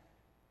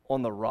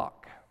on the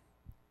rock.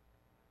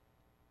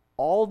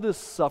 All this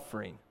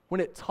suffering,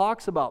 when it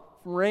talks about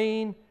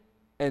rain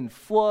and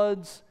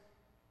floods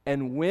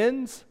and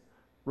winds,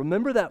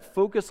 remember that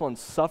focus on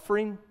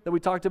suffering that we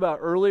talked about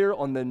earlier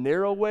on the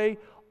narrow way?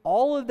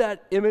 All of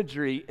that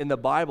imagery in the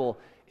Bible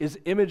is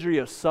imagery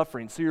of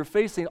suffering. So you're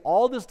facing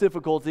all this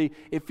difficulty.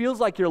 It feels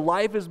like your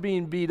life is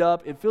being beat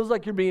up. It feels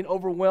like you're being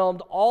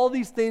overwhelmed. All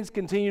these things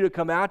continue to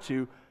come at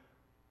you.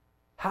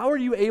 How are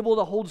you able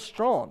to hold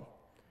strong?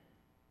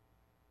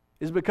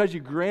 Is it because you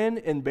grin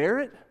and bear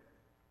it?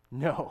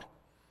 No.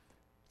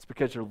 It's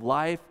because your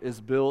life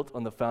is built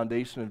on the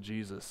foundation of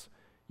Jesus.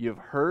 You have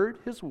heard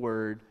his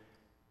word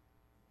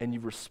and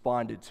you've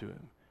responded to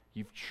him.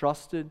 You've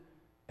trusted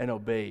and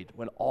obeyed.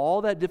 When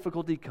all that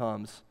difficulty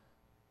comes,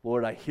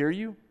 Lord, I hear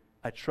you,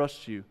 I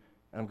trust you,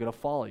 and I'm going to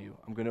follow you.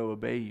 I'm going to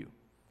obey you.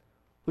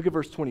 Look at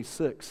verse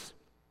 26.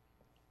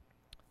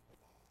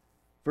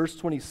 Verse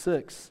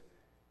 26,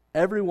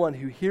 everyone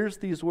who hears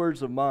these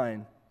words of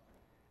mine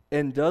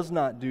and does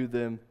not do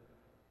them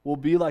will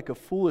be like a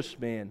foolish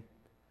man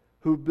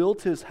who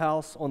built his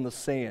house on the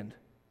sand.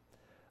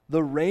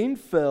 The rain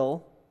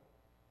fell,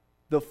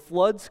 the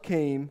floods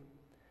came,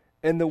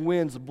 and the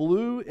winds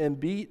blew and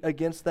beat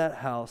against that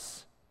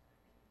house,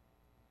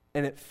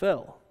 and it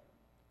fell,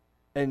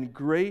 and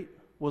great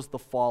was the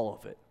fall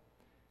of it.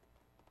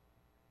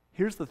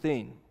 Here's the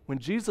thing. When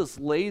Jesus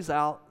lays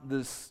out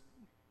this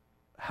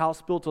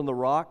house built on the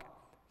rock,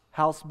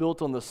 house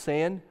built on the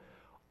sand,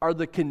 are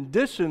the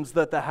conditions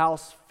that the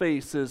house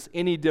faces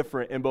any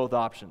different in both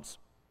options?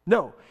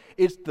 No,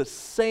 it's the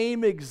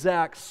same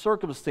exact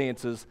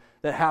circumstances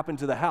that happen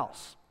to the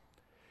house.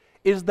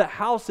 Is the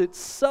house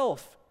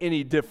itself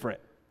any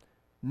different?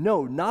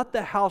 No, not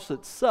the house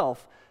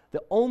itself.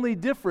 The only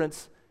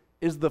difference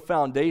is the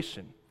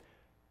foundation.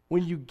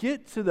 When you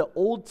get to the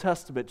Old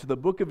Testament, to the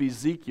book of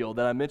Ezekiel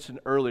that I mentioned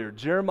earlier,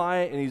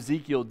 Jeremiah and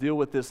Ezekiel deal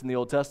with this in the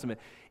Old Testament.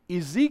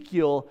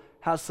 Ezekiel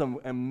has some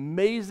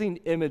amazing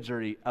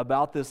imagery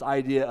about this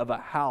idea of a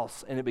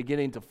house and it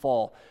beginning to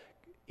fall.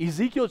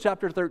 Ezekiel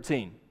chapter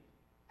 13.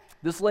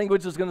 This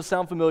language is going to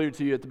sound familiar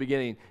to you at the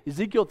beginning.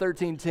 Ezekiel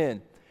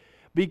 13:10.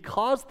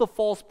 Because the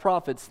false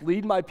prophets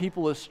lead my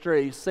people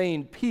astray,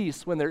 saying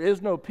peace when there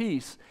is no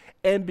peace,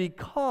 and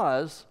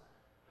because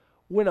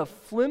when a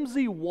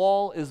flimsy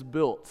wall is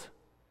built,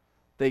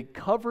 they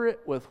cover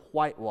it with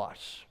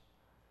whitewash.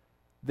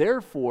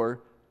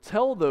 Therefore,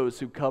 tell those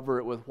who cover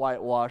it with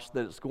whitewash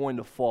that it's going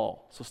to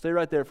fall. So stay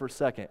right there for a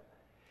second.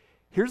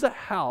 Here's a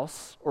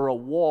house or a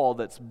wall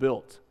that's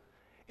built.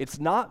 It's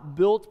not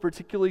built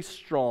particularly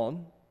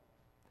strong,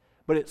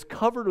 but it's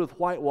covered with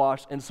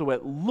whitewash, and so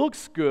it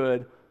looks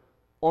good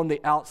on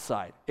the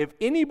outside. If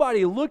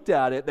anybody looked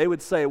at it, they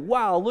would say,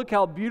 wow, look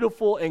how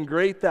beautiful and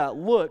great that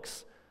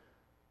looks,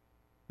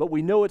 but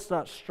we know it's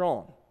not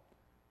strong.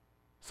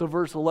 So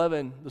verse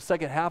 11, the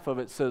second half of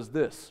it says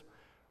this,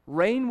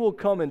 rain will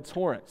come in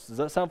torrents. Does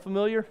that sound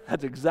familiar?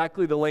 That's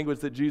exactly the language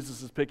that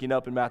Jesus is picking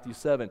up in Matthew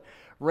 7.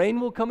 Rain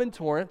will come in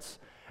torrents,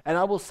 and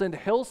I will send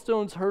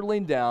hailstones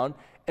hurtling down,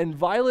 and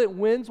violent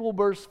winds will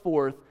burst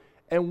forth,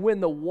 and when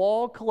the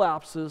wall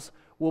collapses,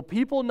 will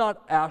people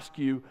not ask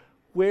you,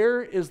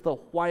 where is the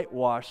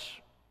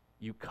whitewash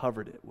you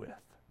covered it with?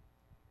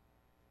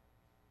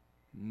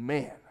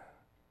 Man,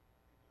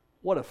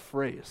 what a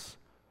phrase.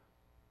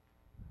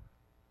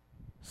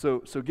 So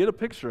get a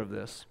picture of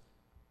this.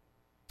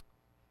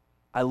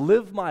 I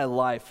live my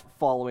life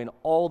following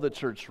all the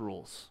church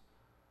rules.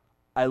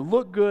 I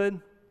look good,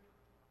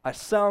 I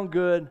sound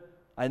good,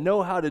 I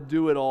know how to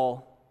do it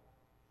all,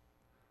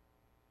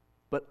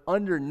 but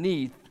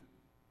underneath,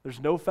 there's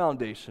no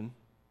foundation.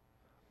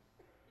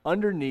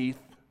 Underneath,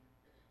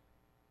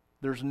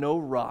 there's no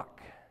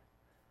rock.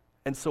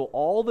 And so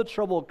all the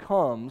trouble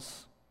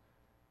comes,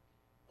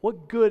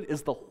 what good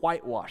is the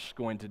whitewash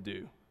going to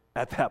do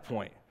at that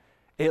point?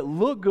 It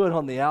looked good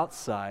on the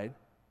outside.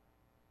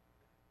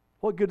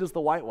 What good does the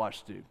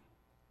whitewash do?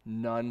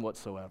 None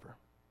whatsoever.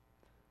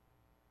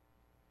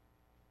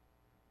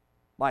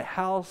 My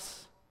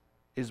house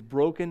is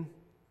broken.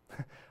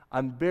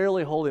 I'm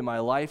barely holding my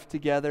life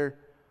together.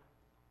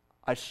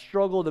 I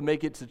struggle to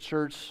make it to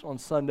church on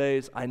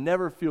Sundays. I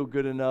never feel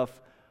good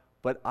enough,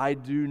 but I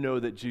do know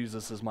that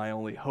Jesus is my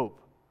only hope.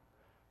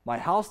 My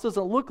house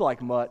doesn't look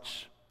like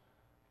much,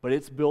 but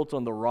it's built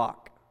on the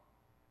rock.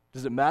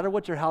 Does it matter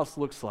what your house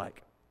looks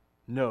like?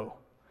 No.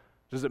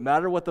 Does it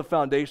matter what the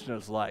foundation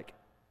is like?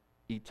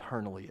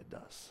 Eternally it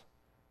does.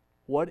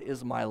 What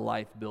is my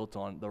life built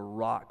on? The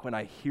rock. When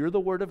I hear the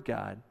word of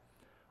God,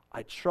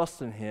 I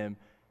trust in him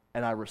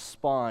and I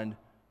respond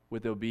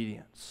with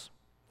obedience.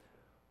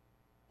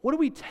 What do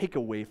we take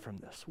away from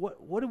this?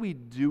 What do we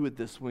do with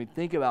this when we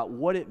think about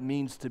what it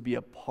means to be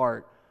a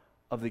part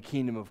of the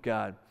kingdom of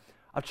God?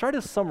 I've tried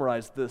to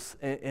summarize this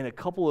in a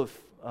couple of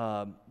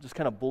just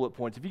kind of bullet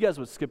points. If you guys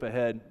would skip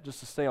ahead,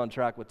 just to stay on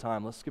track with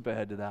time, let's skip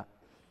ahead to that.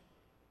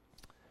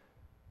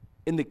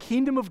 In the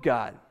kingdom of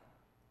God,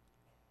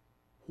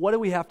 what do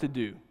we have to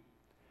do?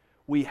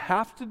 We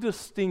have to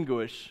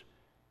distinguish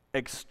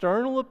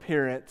external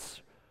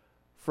appearance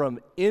from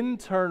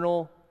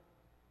internal,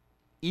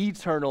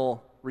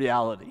 eternal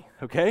reality,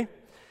 okay?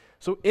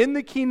 So in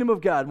the kingdom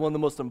of God, one of the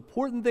most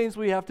important things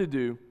we have to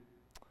do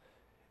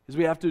is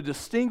we have to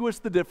distinguish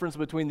the difference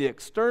between the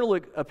external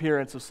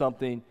appearance of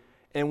something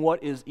and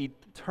what is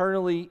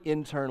eternally,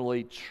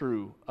 internally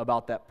true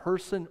about that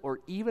person or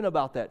even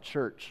about that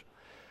church.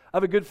 I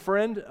have a good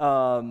friend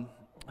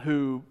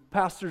who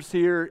pastors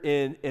here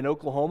in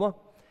Oklahoma,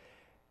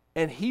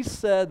 and he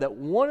said that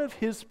one of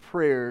his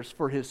prayers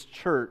for his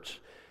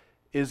church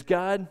is,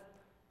 God,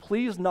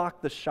 please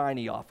knock the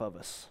shiny off of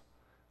us.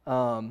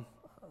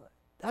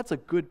 That's a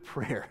good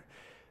prayer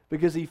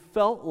because he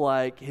felt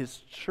like his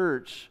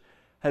church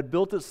had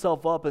built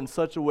itself up in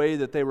such a way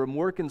that they were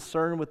more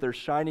concerned with their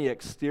shiny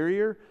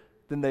exterior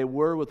than they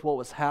were with what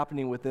was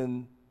happening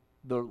within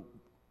the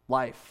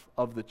life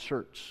of the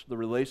church, the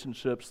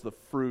relationships, the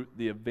fruit,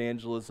 the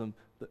evangelism.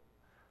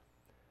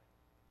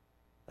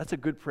 That's a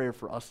good prayer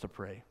for us to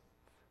pray.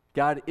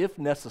 God, if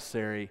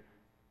necessary,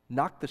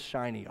 knock the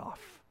shiny off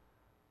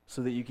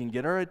so that you can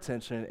get our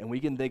attention and we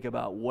can think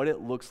about what it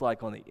looks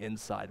like on the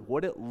inside,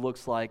 what it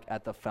looks like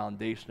at the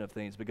foundation of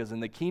things. Because in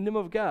the kingdom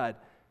of God,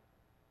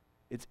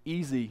 it's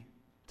easy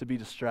to be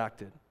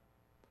distracted.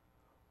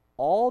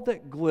 All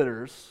that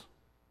glitters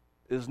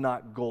is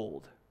not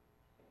gold.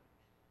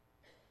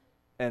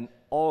 And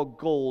all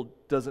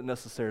gold doesn't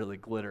necessarily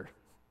glitter.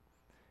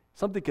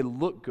 Something can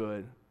look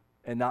good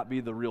and not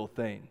be the real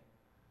thing.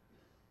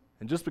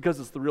 And just because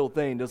it's the real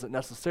thing doesn't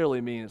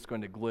necessarily mean it's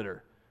going to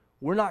glitter.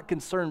 We're not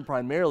concerned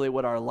primarily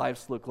what our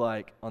lives look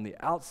like on the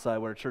outside,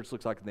 what our church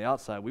looks like on the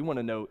outside. We want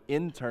to know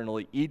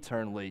internally,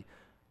 eternally,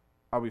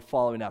 are we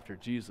following after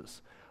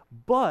Jesus?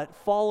 But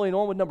following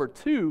on with number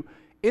 2,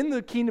 in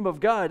the kingdom of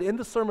God, in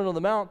the Sermon on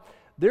the Mount,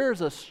 there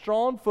is a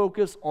strong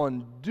focus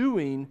on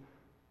doing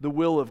the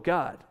will of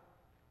God.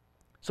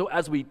 So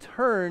as we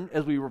turn,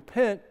 as we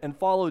repent and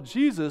follow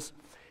Jesus,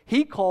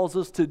 he calls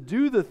us to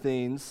do the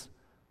things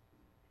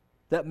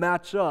that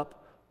match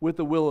up with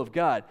the will of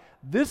God.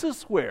 This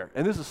is where,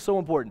 and this is so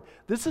important,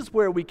 this is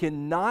where we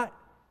cannot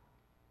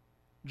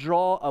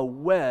draw a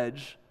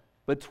wedge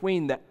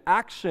between the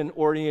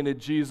action-oriented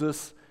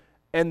Jesus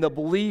and the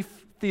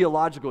belief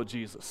theological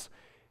Jesus.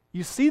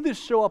 You see this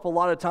show up a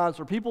lot of times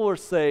where people will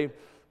say,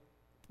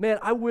 man,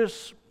 I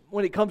wish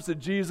when it comes to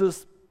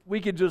Jesus, we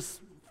could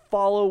just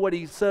follow what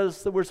he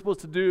says that we're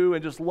supposed to do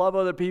and just love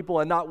other people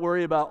and not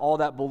worry about all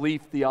that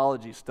belief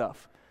theology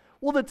stuff.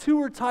 Well, the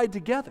two are tied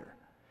together.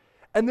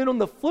 And then on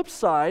the flip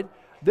side,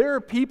 there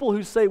are people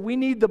who say we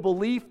need the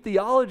belief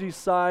theology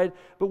side,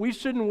 but we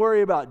shouldn't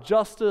worry about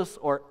justice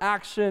or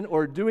action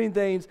or doing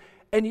things.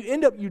 And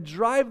you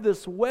drive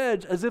this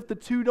wedge as if the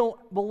two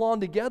don't belong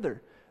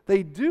together.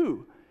 They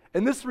do.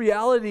 And this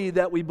reality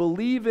that we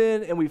believe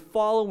in and we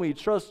follow and we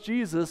trust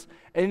Jesus,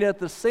 and at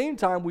the same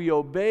time we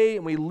obey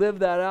and we live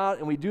that out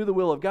and we do the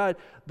will of God,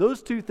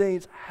 those two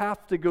things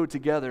have to go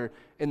together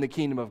in the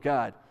kingdom of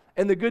God.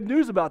 And the good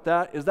news about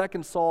that is that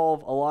can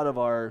solve a lot of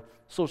our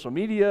social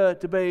media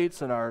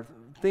debates and our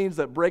things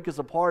that break us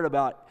apart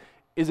about,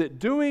 is it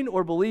doing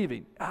or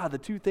believing? The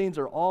two things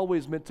are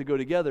always meant to go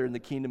together in the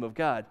kingdom of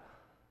God.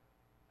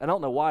 I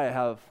don't know why I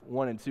have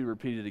 1 and 2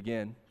 repeated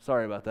again.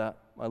 Sorry about that.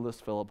 My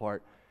list fell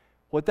apart.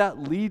 What that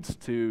leads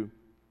to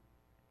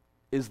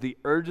is the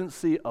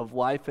urgency of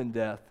life and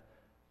death,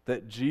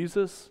 that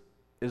Jesus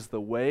is the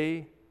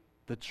way,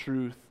 the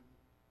truth,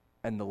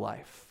 and the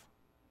life.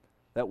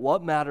 That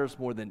what matters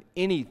more than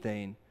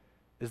anything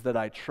is that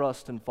I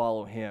trust and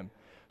follow him.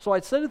 So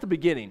I said at the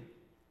beginning,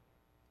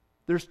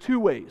 there's 2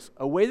 ways,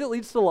 a way that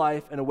leads to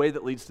life and a way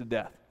that leads to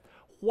death.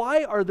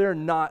 Why are there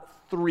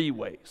not 3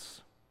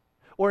 ways?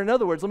 Or in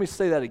other words, let me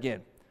say that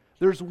again.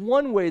 There's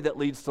one way that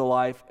leads to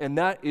life, and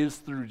that is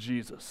through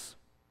Jesus.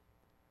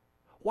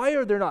 Why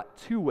are there not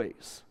 2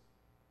 ways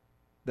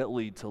that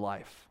lead to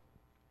life?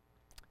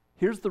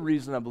 Here's the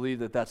reason I believe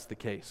that that's the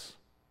case.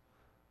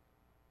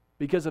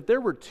 Because if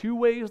there were 2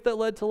 ways that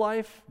led to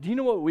life, do you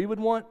know what we would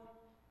want?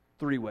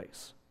 3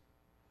 ways.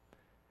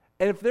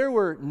 And if there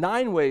were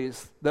 9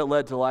 ways that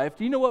led to life,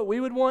 do you know what we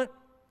would want?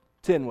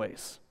 10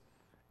 ways.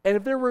 And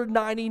if there were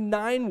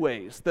 99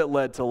 ways that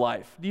led to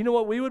life, do you know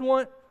what we would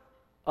want?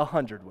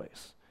 100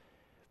 ways.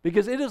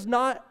 Because it is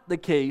not the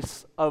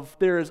case of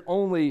there is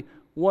only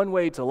one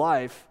way to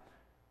life.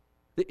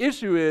 The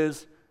issue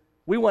is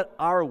we want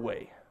our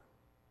way.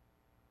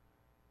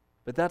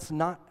 But that's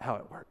not how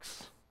it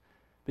works.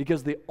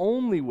 Because the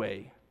only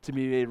way to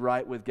be made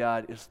right with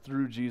God is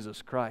through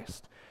Jesus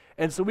Christ.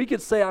 And so we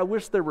could say, I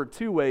wish there were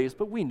 2 ways,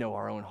 but we know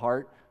our own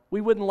heart.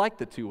 We wouldn't like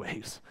the 2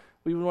 ways.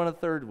 We would want a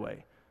 3rd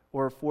way,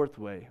 or a 4th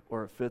way,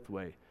 or a 5th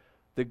way.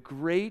 The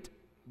great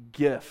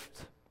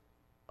gift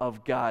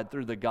of God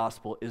through the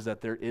gospel is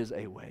that there is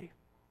a way.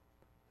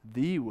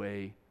 The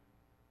way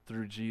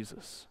through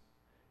Jesus.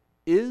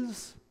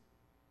 Is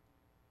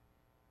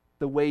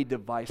the way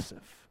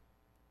divisive?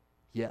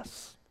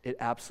 Yes, it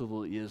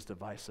absolutely is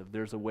divisive.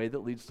 There's a way that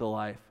leads to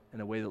life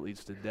and a way that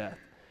leads to death.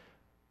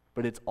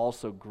 But it's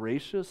also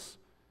gracious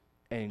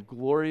and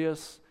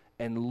glorious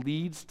and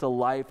leads to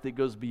life that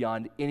goes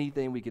beyond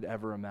anything we could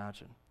ever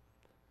imagine.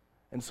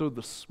 And so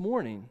this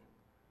morning,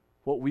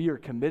 what we are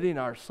committing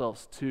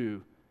ourselves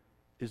to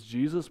is,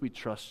 Jesus, we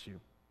trust you.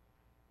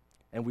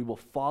 And we will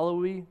follow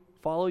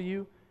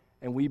you,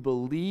 and we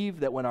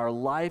believe that when our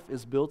life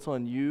is built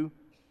on you,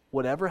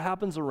 whatever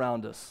happens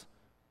around us,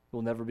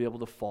 we'll never be able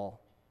to fall.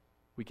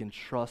 We can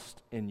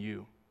trust in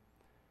you.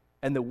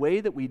 And the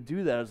way that we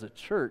do that as a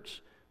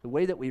church, the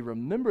way that we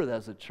remember that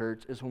as a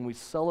church, is when we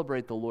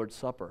celebrate the Lord's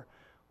Supper.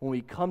 When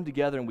we come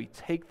together and we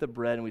take the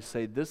bread and we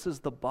say, this is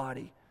the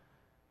body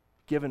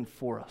given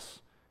for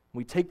us.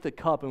 We take the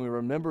cup and we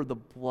remember the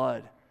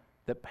blood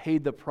that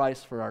paid the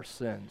price for our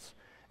sins.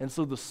 And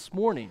so this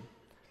morning,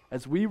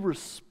 as we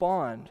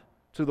respond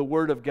to the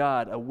Word of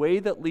God, a way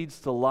that leads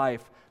to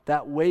life,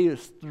 that way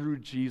is through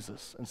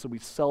Jesus. And so we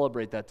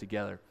celebrate that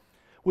together.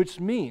 Which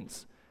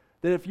means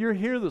that if you're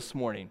here this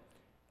morning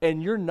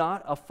and you're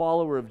not a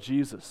follower of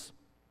Jesus,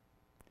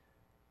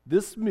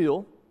 this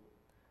meal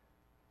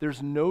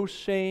There's no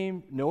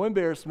shame, no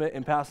embarrassment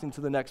in passing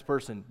to the next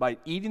person. By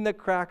eating the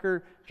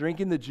cracker,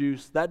 drinking the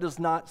juice, that does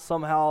not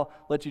somehow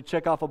let you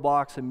check off a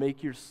box and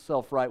make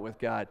yourself right with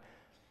God.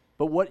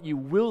 But what you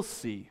will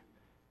see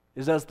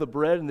is as the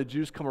bread and the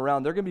juice come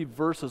around, there are going to be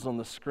verses on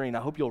the screen. I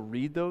hope you'll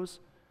read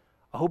those.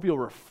 I hope you'll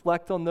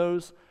reflect on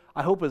those.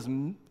 I hope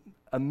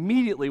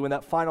immediately when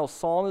that final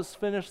psalm is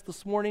finished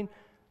this morning,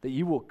 that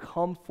you will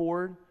come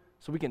forward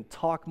so we can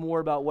talk more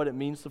about what it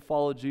means to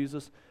follow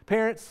Jesus.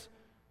 Parents,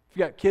 if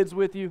you got kids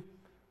with you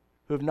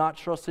who have not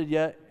trusted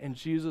yet in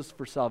Jesus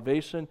for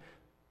salvation,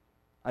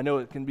 I know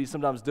it can be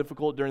sometimes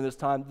difficult during this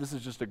time. This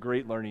is just a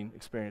great learning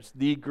experience.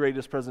 The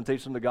greatest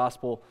presentation of the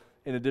gospel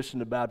in addition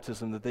to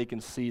baptism that they can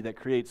see that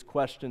creates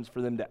questions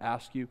for them to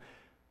ask you.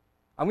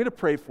 I'm going to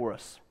pray for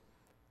us.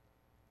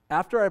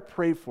 After I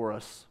pray for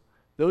us,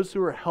 those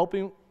who are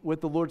helping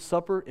with the Lord's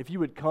Supper, if you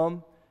would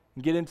come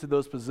and get into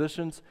those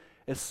positions,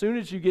 as soon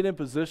as you get in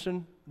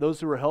position, those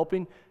who are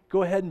helping,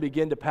 go ahead and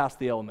begin to pass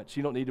the elements.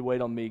 You don't need to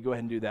wait on me. Go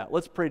ahead and do that.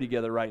 Let's pray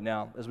together right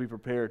now as we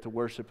prepare to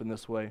worship in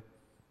this way.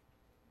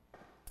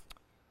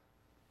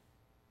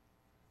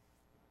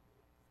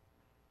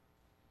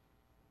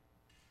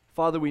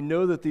 Father, we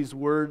know that these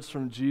words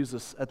from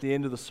Jesus at the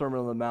end of the Sermon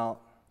on the Mount,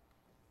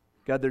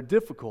 God, they're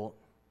difficult,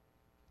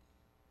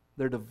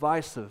 they're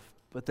divisive,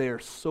 but they are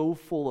so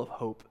full of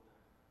hope,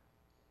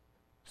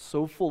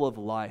 so full of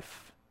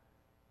life.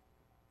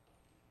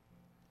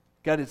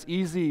 God, it's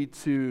easy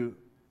to,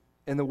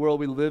 in the world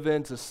we live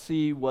in, to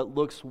see what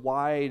looks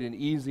wide and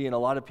easy, and a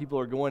lot of people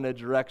are going a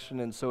direction,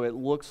 and so it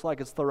looks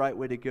like it's the right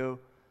way to go.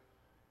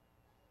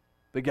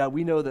 But God,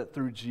 we know that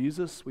through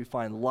Jesus, we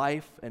find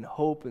life and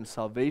hope and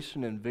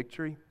salvation and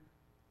victory.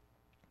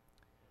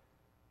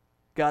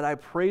 God, I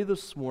pray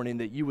this morning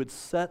that you would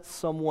set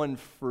someone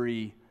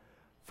free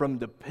from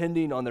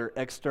depending on their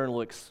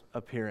external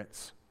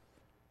appearance.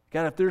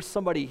 God, if there's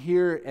somebody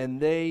here and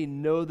they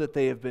know that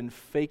they have been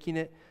faking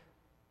it,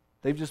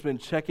 they've just been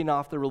checking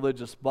off the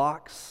religious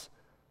box,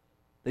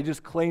 they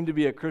just claim to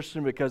be a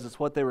Christian because it's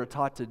what they were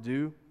taught to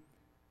do,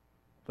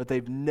 but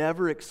they've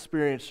never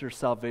experienced your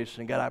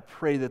salvation. God, I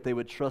pray that they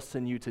would trust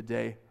in you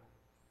today,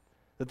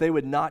 that they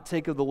would not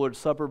take of the Lord's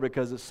Supper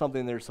because it's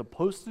something they're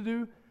supposed to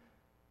do,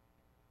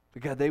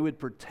 but God, they would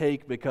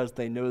partake because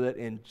they know that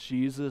in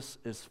Jesus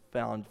is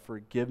found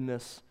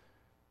forgiveness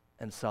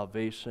and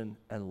salvation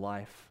and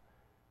life.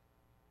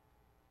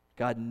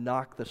 God,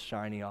 knock the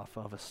shiny off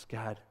of us,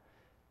 God.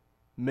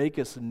 Make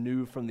us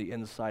new from the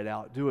inside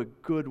out. Do a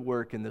good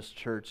work in this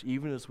church,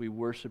 even as we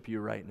worship you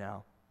right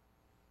now.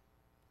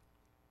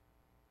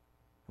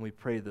 And we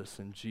pray this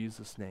in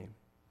Jesus' name.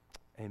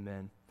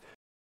 Amen.